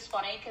think it's just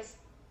funny because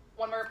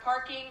when we're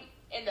parking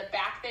in the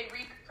back, they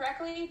read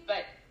correctly,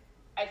 but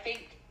I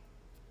think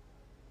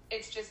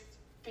it's just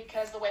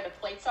because the way the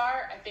plates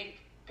are, I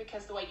think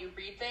because the way you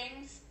read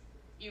things,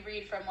 you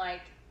read from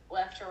like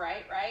left to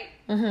right, right?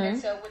 Mm-hmm. And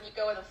so when you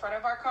go in the front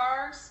of our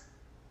cars,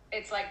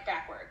 it's like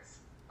backwards,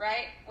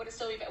 right?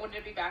 Wouldn't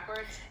it be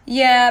backwards?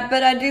 Yeah,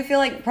 but I do feel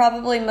like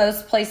probably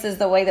most places,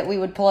 the way that we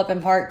would pull up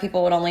and park,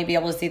 people would only be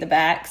able to see the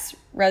backs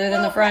rather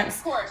than the fronts.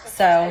 Of course.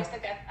 So, I just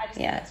think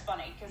that's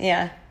funny.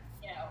 Cause,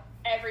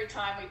 every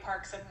time we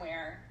park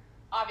somewhere,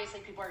 obviously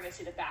people are going to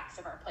see the backs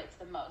of our plates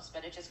the most,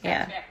 but it just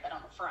cracks me up that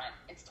on the front,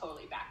 it's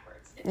totally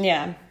backwards.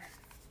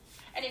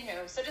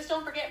 Anywho, so just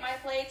don't forget My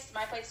Plates,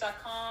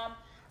 myplates.com.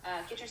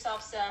 Get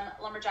yourself some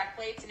lumberjack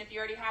plates, and if you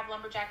already have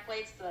lumberjack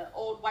plates, the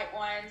old white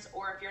ones,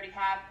 or if you already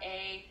have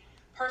a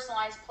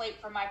personalized plate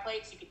from My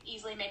Plates, you can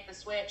easily make the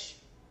switch.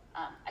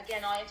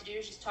 Again, all you have to do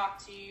is just talk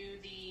to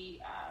the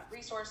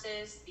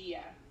resources, the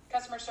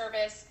customer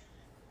service,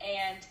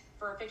 and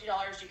for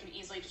 $50, you can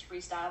easily just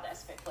restyle the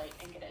SFA plate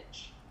and get it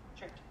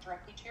shipped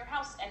directly to your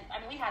house. And I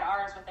mean, we had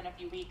ours within a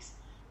few weeks.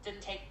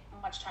 Didn't take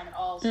much time at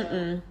all.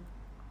 So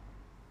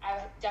I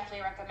would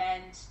definitely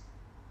recommend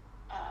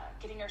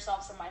getting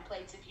yourself some My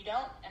Plates if you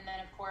don't. And then,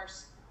 of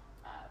course,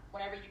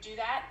 whenever you do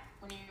that,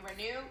 when you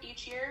renew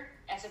each year,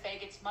 SFA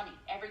gets money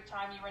every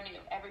time you renew,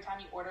 every time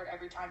you order,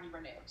 every time you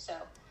renew. So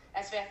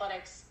SFA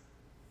Athletics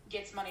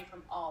gets money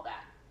from all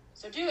that.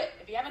 So do it.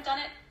 If you haven't done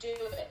it, do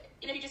it.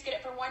 Even if you just get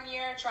it for 1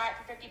 year, try it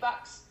for $50.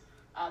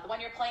 The 1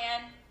 year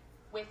plan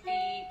with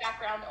the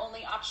background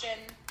only option,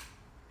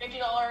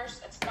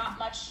 $50. It's not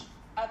much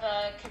of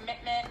a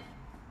commitment.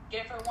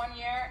 Get it for 1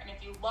 year, and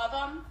if you love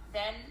them,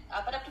 then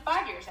up it up to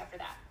 5 years after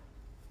that.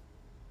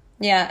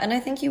 Yeah, and I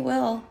think you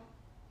will.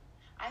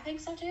 I think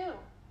so too.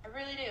 I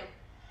really do.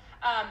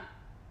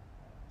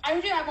 I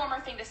do have one more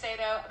thing to say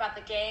though about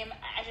the game.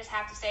 I just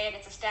have to say it.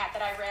 It's a stat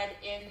that I read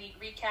in the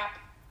recap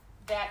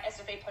that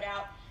SFA put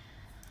out.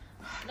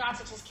 Not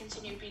to just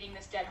continue beating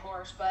this dead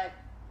horse, but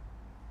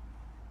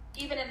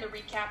even in the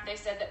recap, they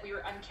said that we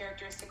were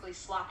uncharacteristically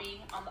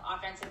sloppy on the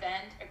offensive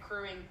end,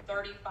 accruing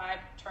 35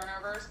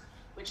 turnovers,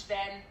 which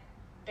then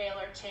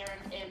Baylor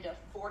turned into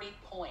 40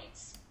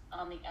 points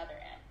on the other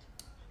end.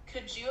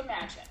 Could you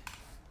imagine,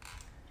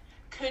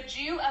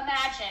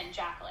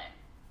 Jacqueline,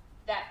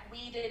 that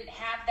we didn't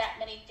have that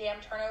many damn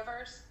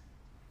turnovers?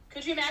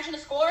 Could you imagine a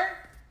score?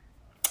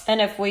 And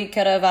if we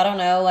could have, I don't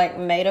know, like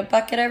made a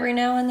bucket every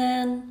now and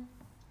then?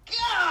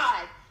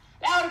 God!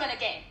 That would have been a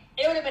game.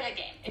 It would have been a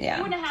game. If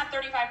you wouldn't have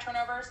 35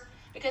 turnovers,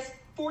 because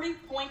 40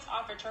 points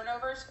off of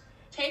turnovers,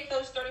 take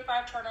those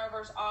 35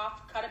 turnovers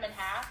off, cut them in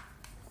half,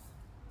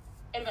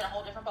 it would have been a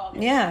whole different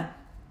ballgame. Yeah.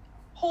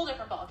 Whole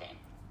different ballgame.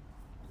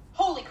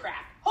 Holy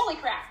crap. Holy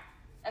crap.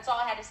 That's all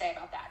I had to say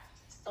about that.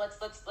 So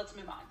let's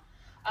move on.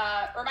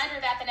 Reminder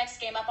that the next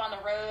game up on the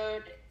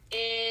road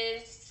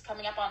is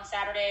coming up on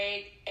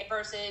Saturday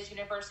versus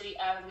University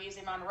of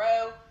Louisiana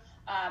Monroe.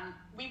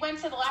 We went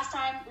to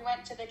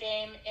the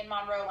game in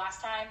Monroe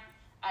last time.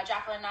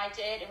 Jacqueline and I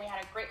did, and we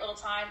had a great little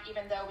time,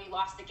 even though we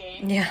lost the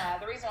game. Yeah.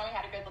 The reason why we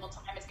had a good little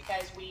time is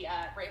because we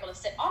were able to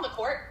sit on the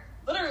court,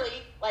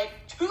 literally like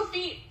 2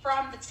 feet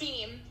from the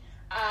team.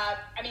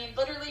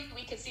 Literally,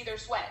 we could see their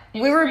sweat.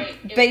 We were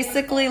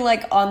basically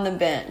like on the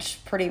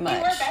bench, pretty much.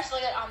 We were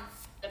basically on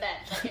the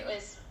bench. Like, it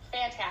was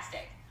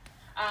fantastic.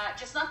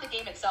 Just not the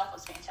game itself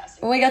was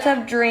fantastic. We got to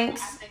have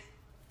drinks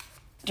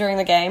during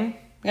the game.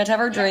 We got to have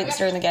our drinks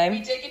during the game.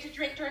 We did get to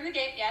drink during the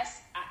game,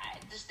 yes.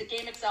 Just the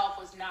game itself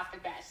was not the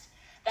best.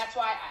 That's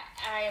why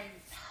I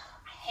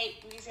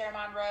hate Louisiana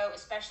Monroe,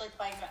 especially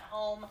playing them at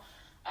home.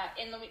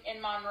 In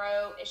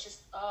Monroe, it's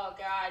just, oh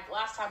God.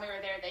 Last time we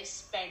were there, they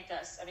spanked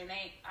us. I mean,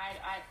 I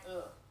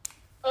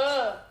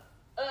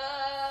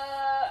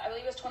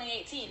believe it was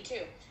 2018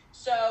 too.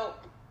 So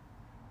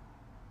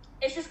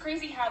it's just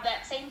crazy how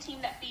that same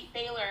team that beat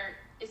Baylor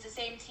is the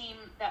same team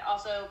that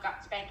also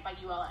got spanked by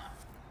ULM.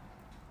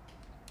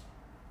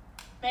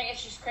 Man,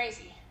 it's just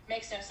crazy.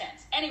 Makes no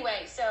sense.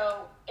 Anyway,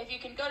 so if you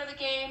can go to the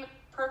game,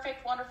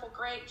 perfect, wonderful,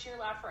 great, cheer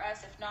loud for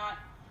us. If not,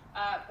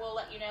 we'll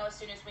let you know as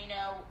soon as we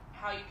know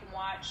how you can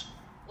watch.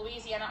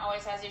 Louisiana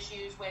always has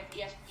issues with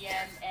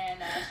ESPN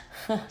and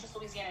just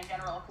Louisiana in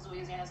general, because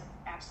Louisiana is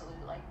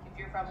absolutely, like, if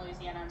you're from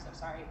Louisiana, I'm so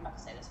sorry I'm about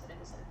to say this, but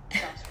it is a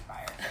dumpster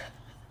fire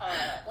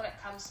when it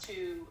comes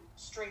to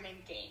streaming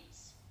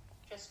games.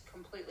 Just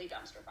completely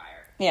dumpster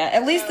fire. Yeah,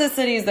 at least the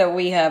cities that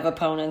we have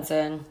opponents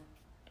in.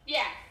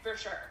 Yeah, for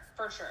sure.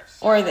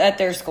 So, or at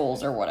their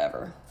schools or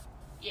whatever.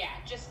 Yeah,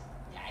 just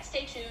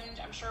stay tuned.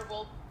 I'm sure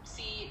we'll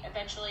see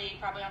eventually,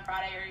 probably on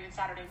Friday or even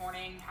Saturday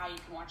morning, how you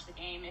can watch the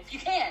game if you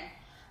can.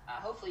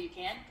 Hopefully you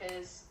can,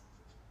 because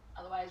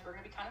otherwise we're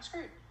going to be kind of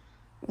screwed.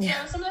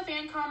 Yeah. So some of the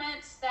fan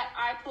comments that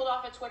I pulled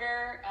off of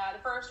Twitter,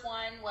 the first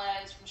one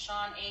was from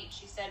Sean H.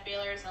 She said,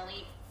 Baylor is an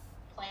elite,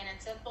 plain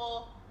and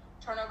simple.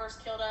 Turnovers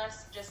killed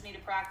us. Just need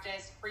to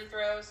practice. Free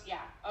throws.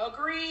 Yeah.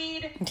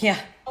 Agreed. Yeah.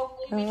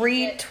 Hopefully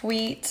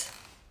retweet.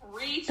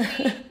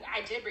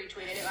 I did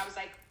retweet it. I was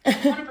like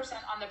 100%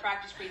 on the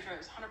practice free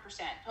throws.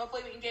 100%.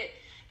 Hopefully we can get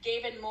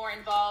Gavin more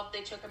involved.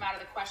 They took him out of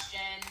the question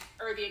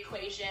or the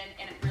equation,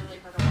 and it really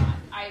hurt a lot.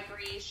 I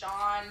agree,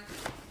 Sean,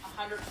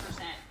 100%.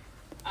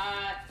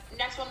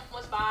 Next one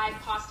was by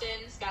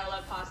Postins. Gotta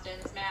love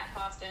Postins. Matt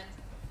Postins.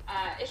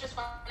 It's just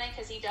funny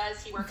because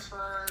he works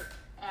for,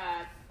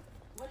 I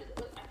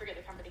forget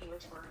the company he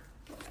works for.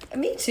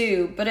 Me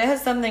too, but it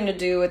has something to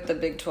do with the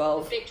Big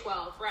 12. Big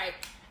 12, right.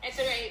 And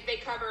so they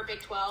cover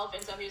Big 12,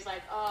 and so he was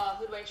like, oh,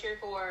 who do I cheer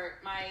for?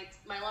 My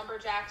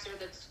Lumberjacks are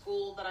the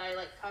school that I,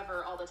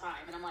 cover all the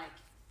time. And I'm like,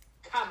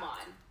 come on.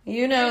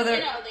 You know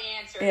the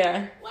answer. Yeah.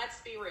 Here.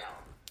 Let's be real.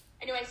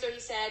 Anyway, so he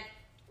said,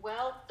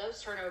 well,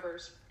 those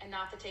turnovers, and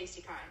not the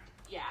tasty kind.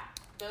 Yeah,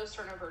 those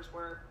turnovers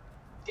were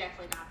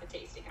definitely not the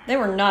tasty kind. They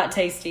were not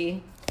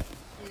tasty.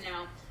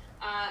 No.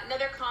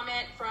 Another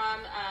comment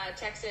from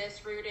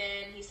Texas,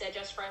 Rudin. He said,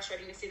 just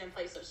frustrating to see them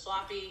play so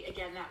sloppy.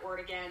 Again, that word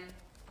again,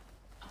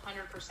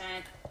 100%.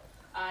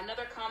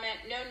 Another comment,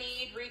 no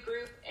need,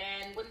 regroup,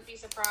 and would not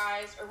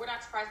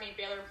surprise me if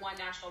Baylor won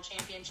national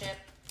championship.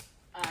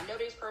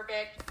 Nobody's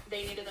perfect.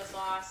 They needed this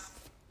loss.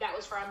 That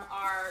was from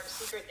our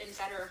secret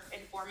insider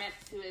informant,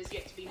 who is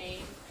yet to be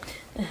named.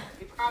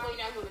 We probably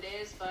know who it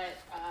is, but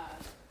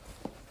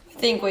I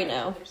think we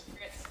know.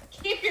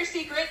 Keep your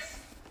secrets,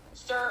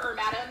 sir or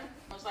madam.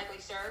 Most likely,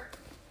 sir.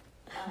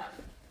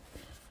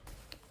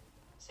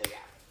 So yeah,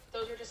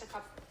 those are just a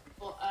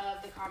couple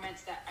of the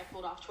comments that I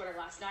pulled off Twitter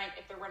last night.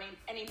 If they're running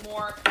any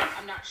more,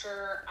 I'm not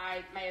sure.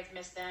 I may have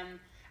missed them.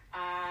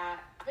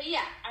 But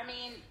yeah, I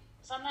mean,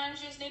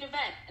 sometimes you just need a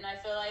vent, and I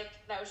feel like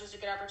that was just a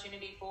good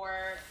opportunity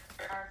for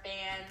our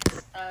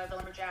fans of the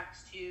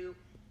Lumberjacks to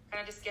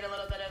kind of just get a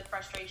little bit of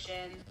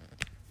frustration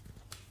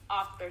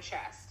off their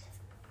chest.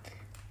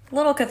 A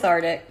little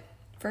cathartic,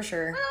 for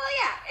sure. Well,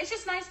 yeah, it's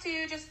just nice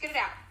to just get it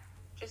out.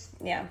 Just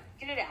get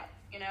it out,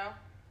 you know?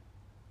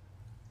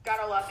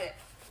 Gotta love it.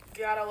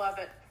 Gotta love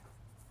it.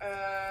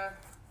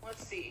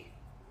 Let's see.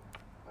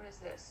 What is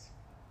this?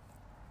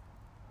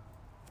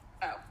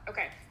 Oh,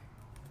 okay.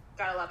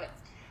 Gotta love it.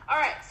 All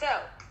right, so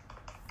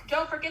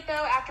don't forget, though,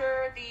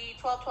 after the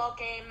 12-12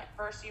 game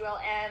versus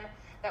ULM,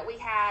 that we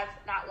have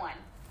not one,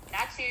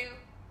 not two,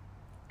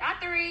 not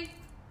three,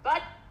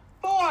 but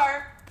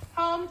 4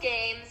 home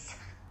games.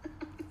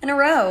 In a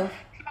row.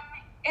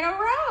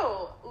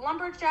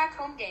 Lumberjack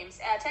home games.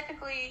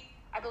 Technically,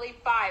 I believe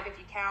 5 if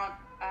you count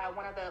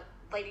one of the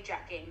Lady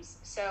Jack games.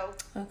 So,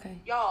 okay,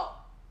 y'all,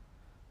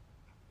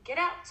 get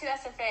out to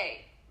SFA.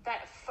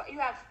 You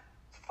have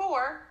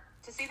 4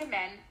 to see the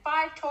men,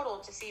 5 total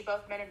to see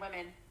both men and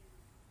women.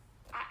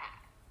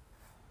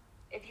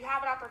 If you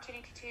have an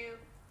opportunity to,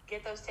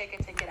 get those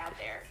tickets and get out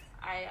there.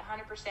 I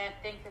 100%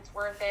 think it's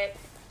worth it.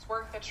 It's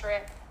worth the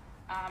trip.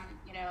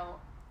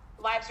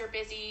 Lives are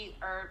busy,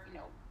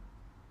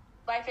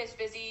 life is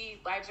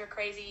busy. Lives are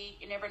crazy.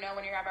 You never know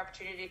when you have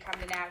opportunity to come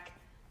to NAC.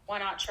 Why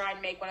not try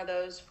and make one of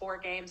those 4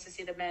 games to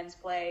see the men's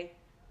play,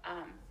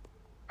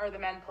 or the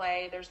men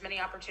play? There's many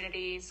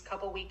opportunities,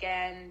 couple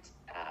weekend,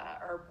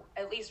 or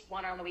at least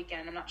 1 on the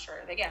weekend. I'm not sure.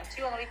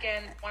 2 on the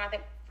weekend, 1 I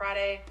think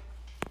Friday.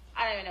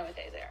 I don't even know what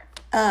days they are.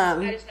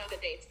 I just know the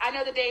dates. I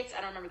know the dates.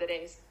 I don't remember the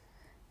days.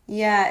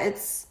 Yeah,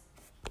 it's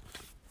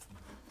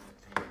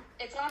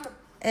on the.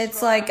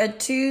 It's like a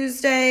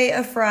Tuesday,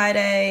 a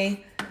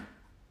Friday,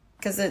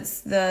 because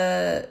it's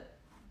the.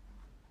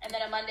 And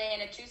then a Monday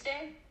and a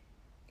Tuesday.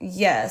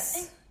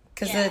 Yes,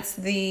 because it's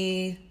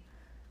the.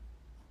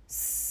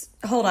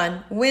 Hold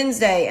on,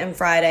 Wednesday and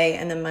Friday,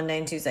 and then Monday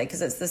and Tuesday,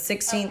 because it's the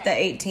 16th, the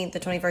 18th, the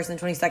 21st, and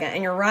 22nd.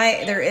 And you're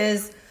right, there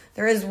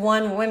is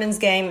one women's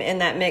game in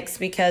that mix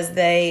because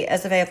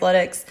SFA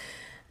Athletics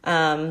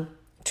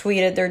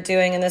tweeted they're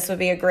doing, and this would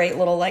be a great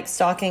little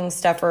stocking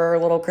stuffer,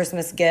 little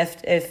Christmas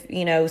gift if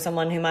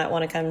someone who might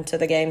want to come to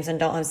the games and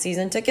don't have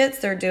season tickets.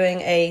 They're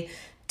doing a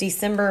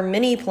December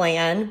mini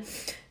plan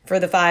for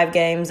the 5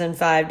 games and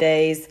 5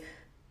 days,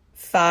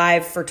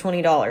 5 for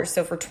 $20.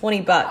 So for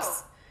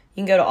 $20, you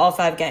can go to all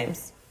 5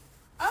 games.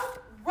 Oh,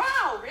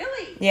 wow,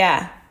 really?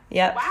 Yeah.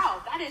 Yep.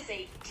 Wow, that is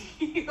a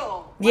deal.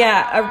 Wow,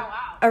 yeah, wow.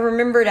 I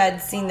remembered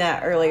I'd seen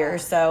that earlier,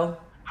 so.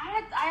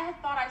 I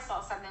had thought I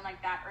saw something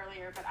like that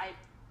earlier, but I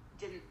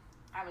didn't.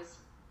 I was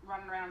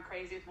running around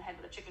crazy with my head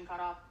with a chicken cut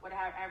off,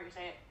 however you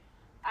say it.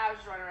 I was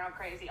just running around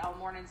crazy all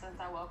morning since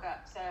I woke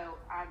up, so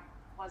I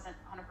wasn't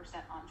 100%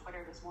 on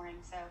Twitter this morning.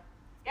 So,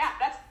 yeah,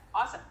 that's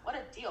awesome. What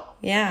a deal.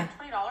 Yeah.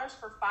 $20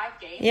 for 5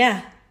 games.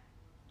 Yeah.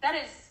 That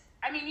is,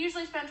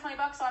 usually spend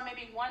 $20 on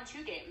maybe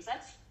 1-2 games.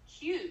 That's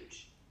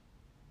huge.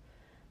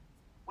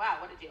 Wow,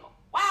 what a deal.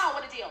 Wow,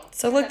 what a deal.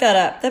 So look that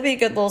up. That'd be a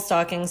good little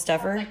stocking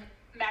stuffer. Like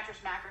Mattress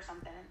Mac or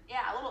something.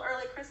 Yeah, a little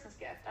early Christmas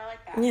gift. I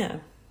like that. Yeah.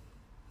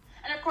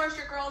 And of course,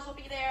 your girls will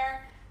be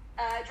there,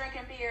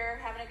 drinking beer,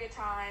 having a good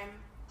time,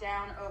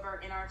 down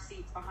over in our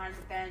seats behind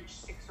the bench,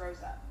 6 rows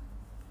up.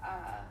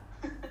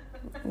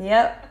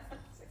 Yep.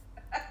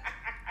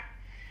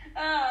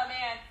 Oh,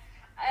 man.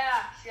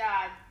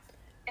 God.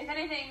 If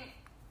anything,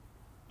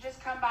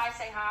 just come by,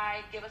 say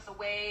hi, give us a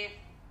wave,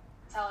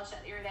 tell us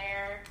that you're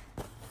there.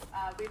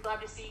 We'd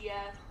love to see you,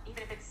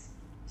 even if it's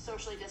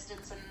socially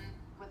distanced and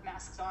with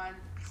masks on.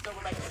 Still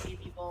would like to see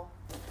people.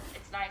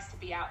 It's nice to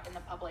be out in the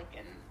public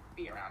and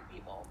be around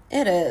people.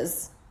 It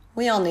is.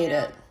 We all need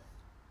it.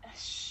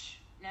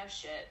 No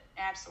shit.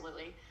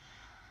 Absolutely.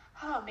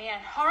 Oh, man.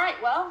 All right,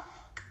 well,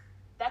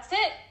 that's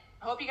it.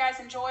 I hope you guys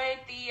enjoyed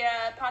the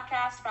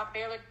podcast about the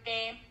Baylor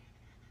game.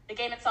 The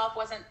game itself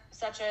wasn't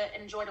such an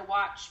enjoy to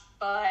watch,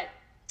 but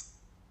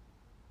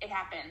it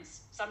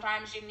happens.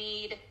 Sometimes you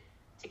need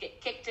to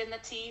get kicked in the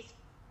teeth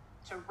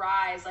to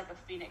rise like a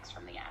phoenix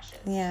from the ashes.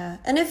 Yeah.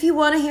 And if you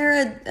want to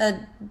hear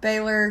a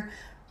Baylor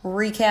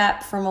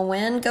recap from a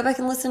win, go back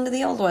and listen to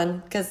the old one,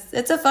 because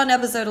it's a fun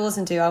episode to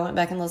listen to. I went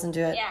back and listened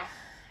to it. Yeah,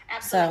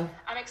 absolutely. So.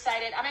 I'm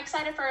excited. I'm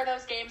excited for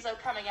those games, though,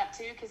 coming up,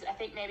 too, because I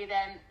think maybe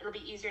then it'll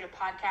be easier to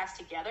podcast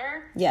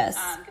together. Yes.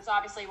 Because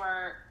obviously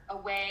we're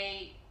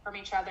away from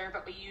each other,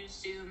 but we use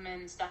Zoom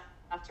and stuff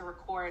to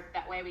record.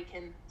 That way we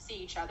can see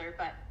each other,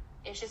 but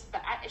it's just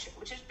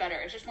which is better.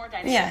 It's just more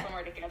dynamic when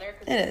we're together,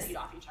 because we can feed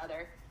off each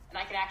other. And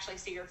I can actually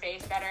see your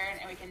face better,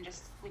 and we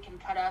can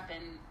cut up,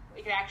 and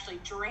we can actually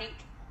drink.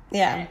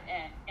 Yeah.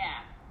 And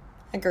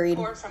Agreed.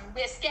 Pour some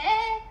whiskey.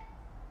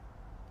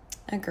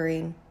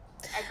 Agreed.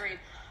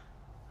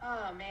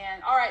 Oh,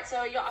 man. All right,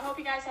 so I hope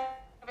you guys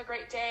have a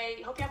great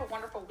day. Hope you have a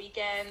wonderful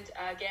weekend.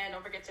 Again,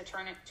 don't forget to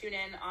tune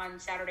in on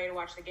Saturday to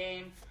watch the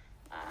game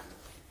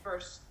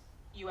versus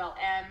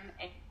ULM,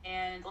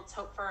 and let's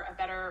hope for a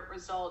better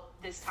result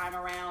this time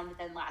around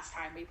than last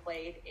time we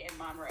played in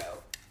Monroe.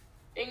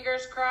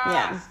 Fingers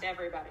crossed,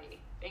 everybody.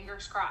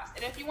 Fingers crossed.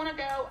 And if you want to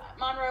go,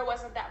 Monroe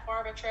wasn't that far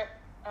of a trip.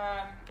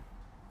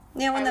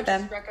 Wasn't that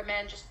bad.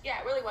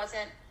 It really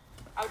wasn't.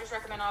 I would just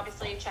recommend,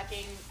 obviously,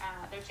 checking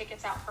their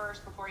tickets out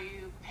first before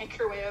you make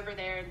your way over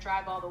there and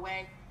drive all the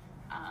way.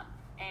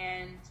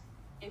 And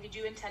if you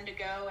do intend to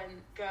go,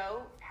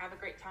 have a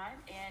great time,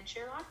 and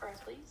cheer on for us,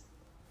 please.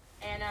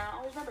 And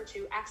always remember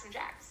to Axe and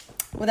Jacks.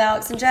 With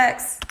Alex and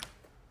Jax.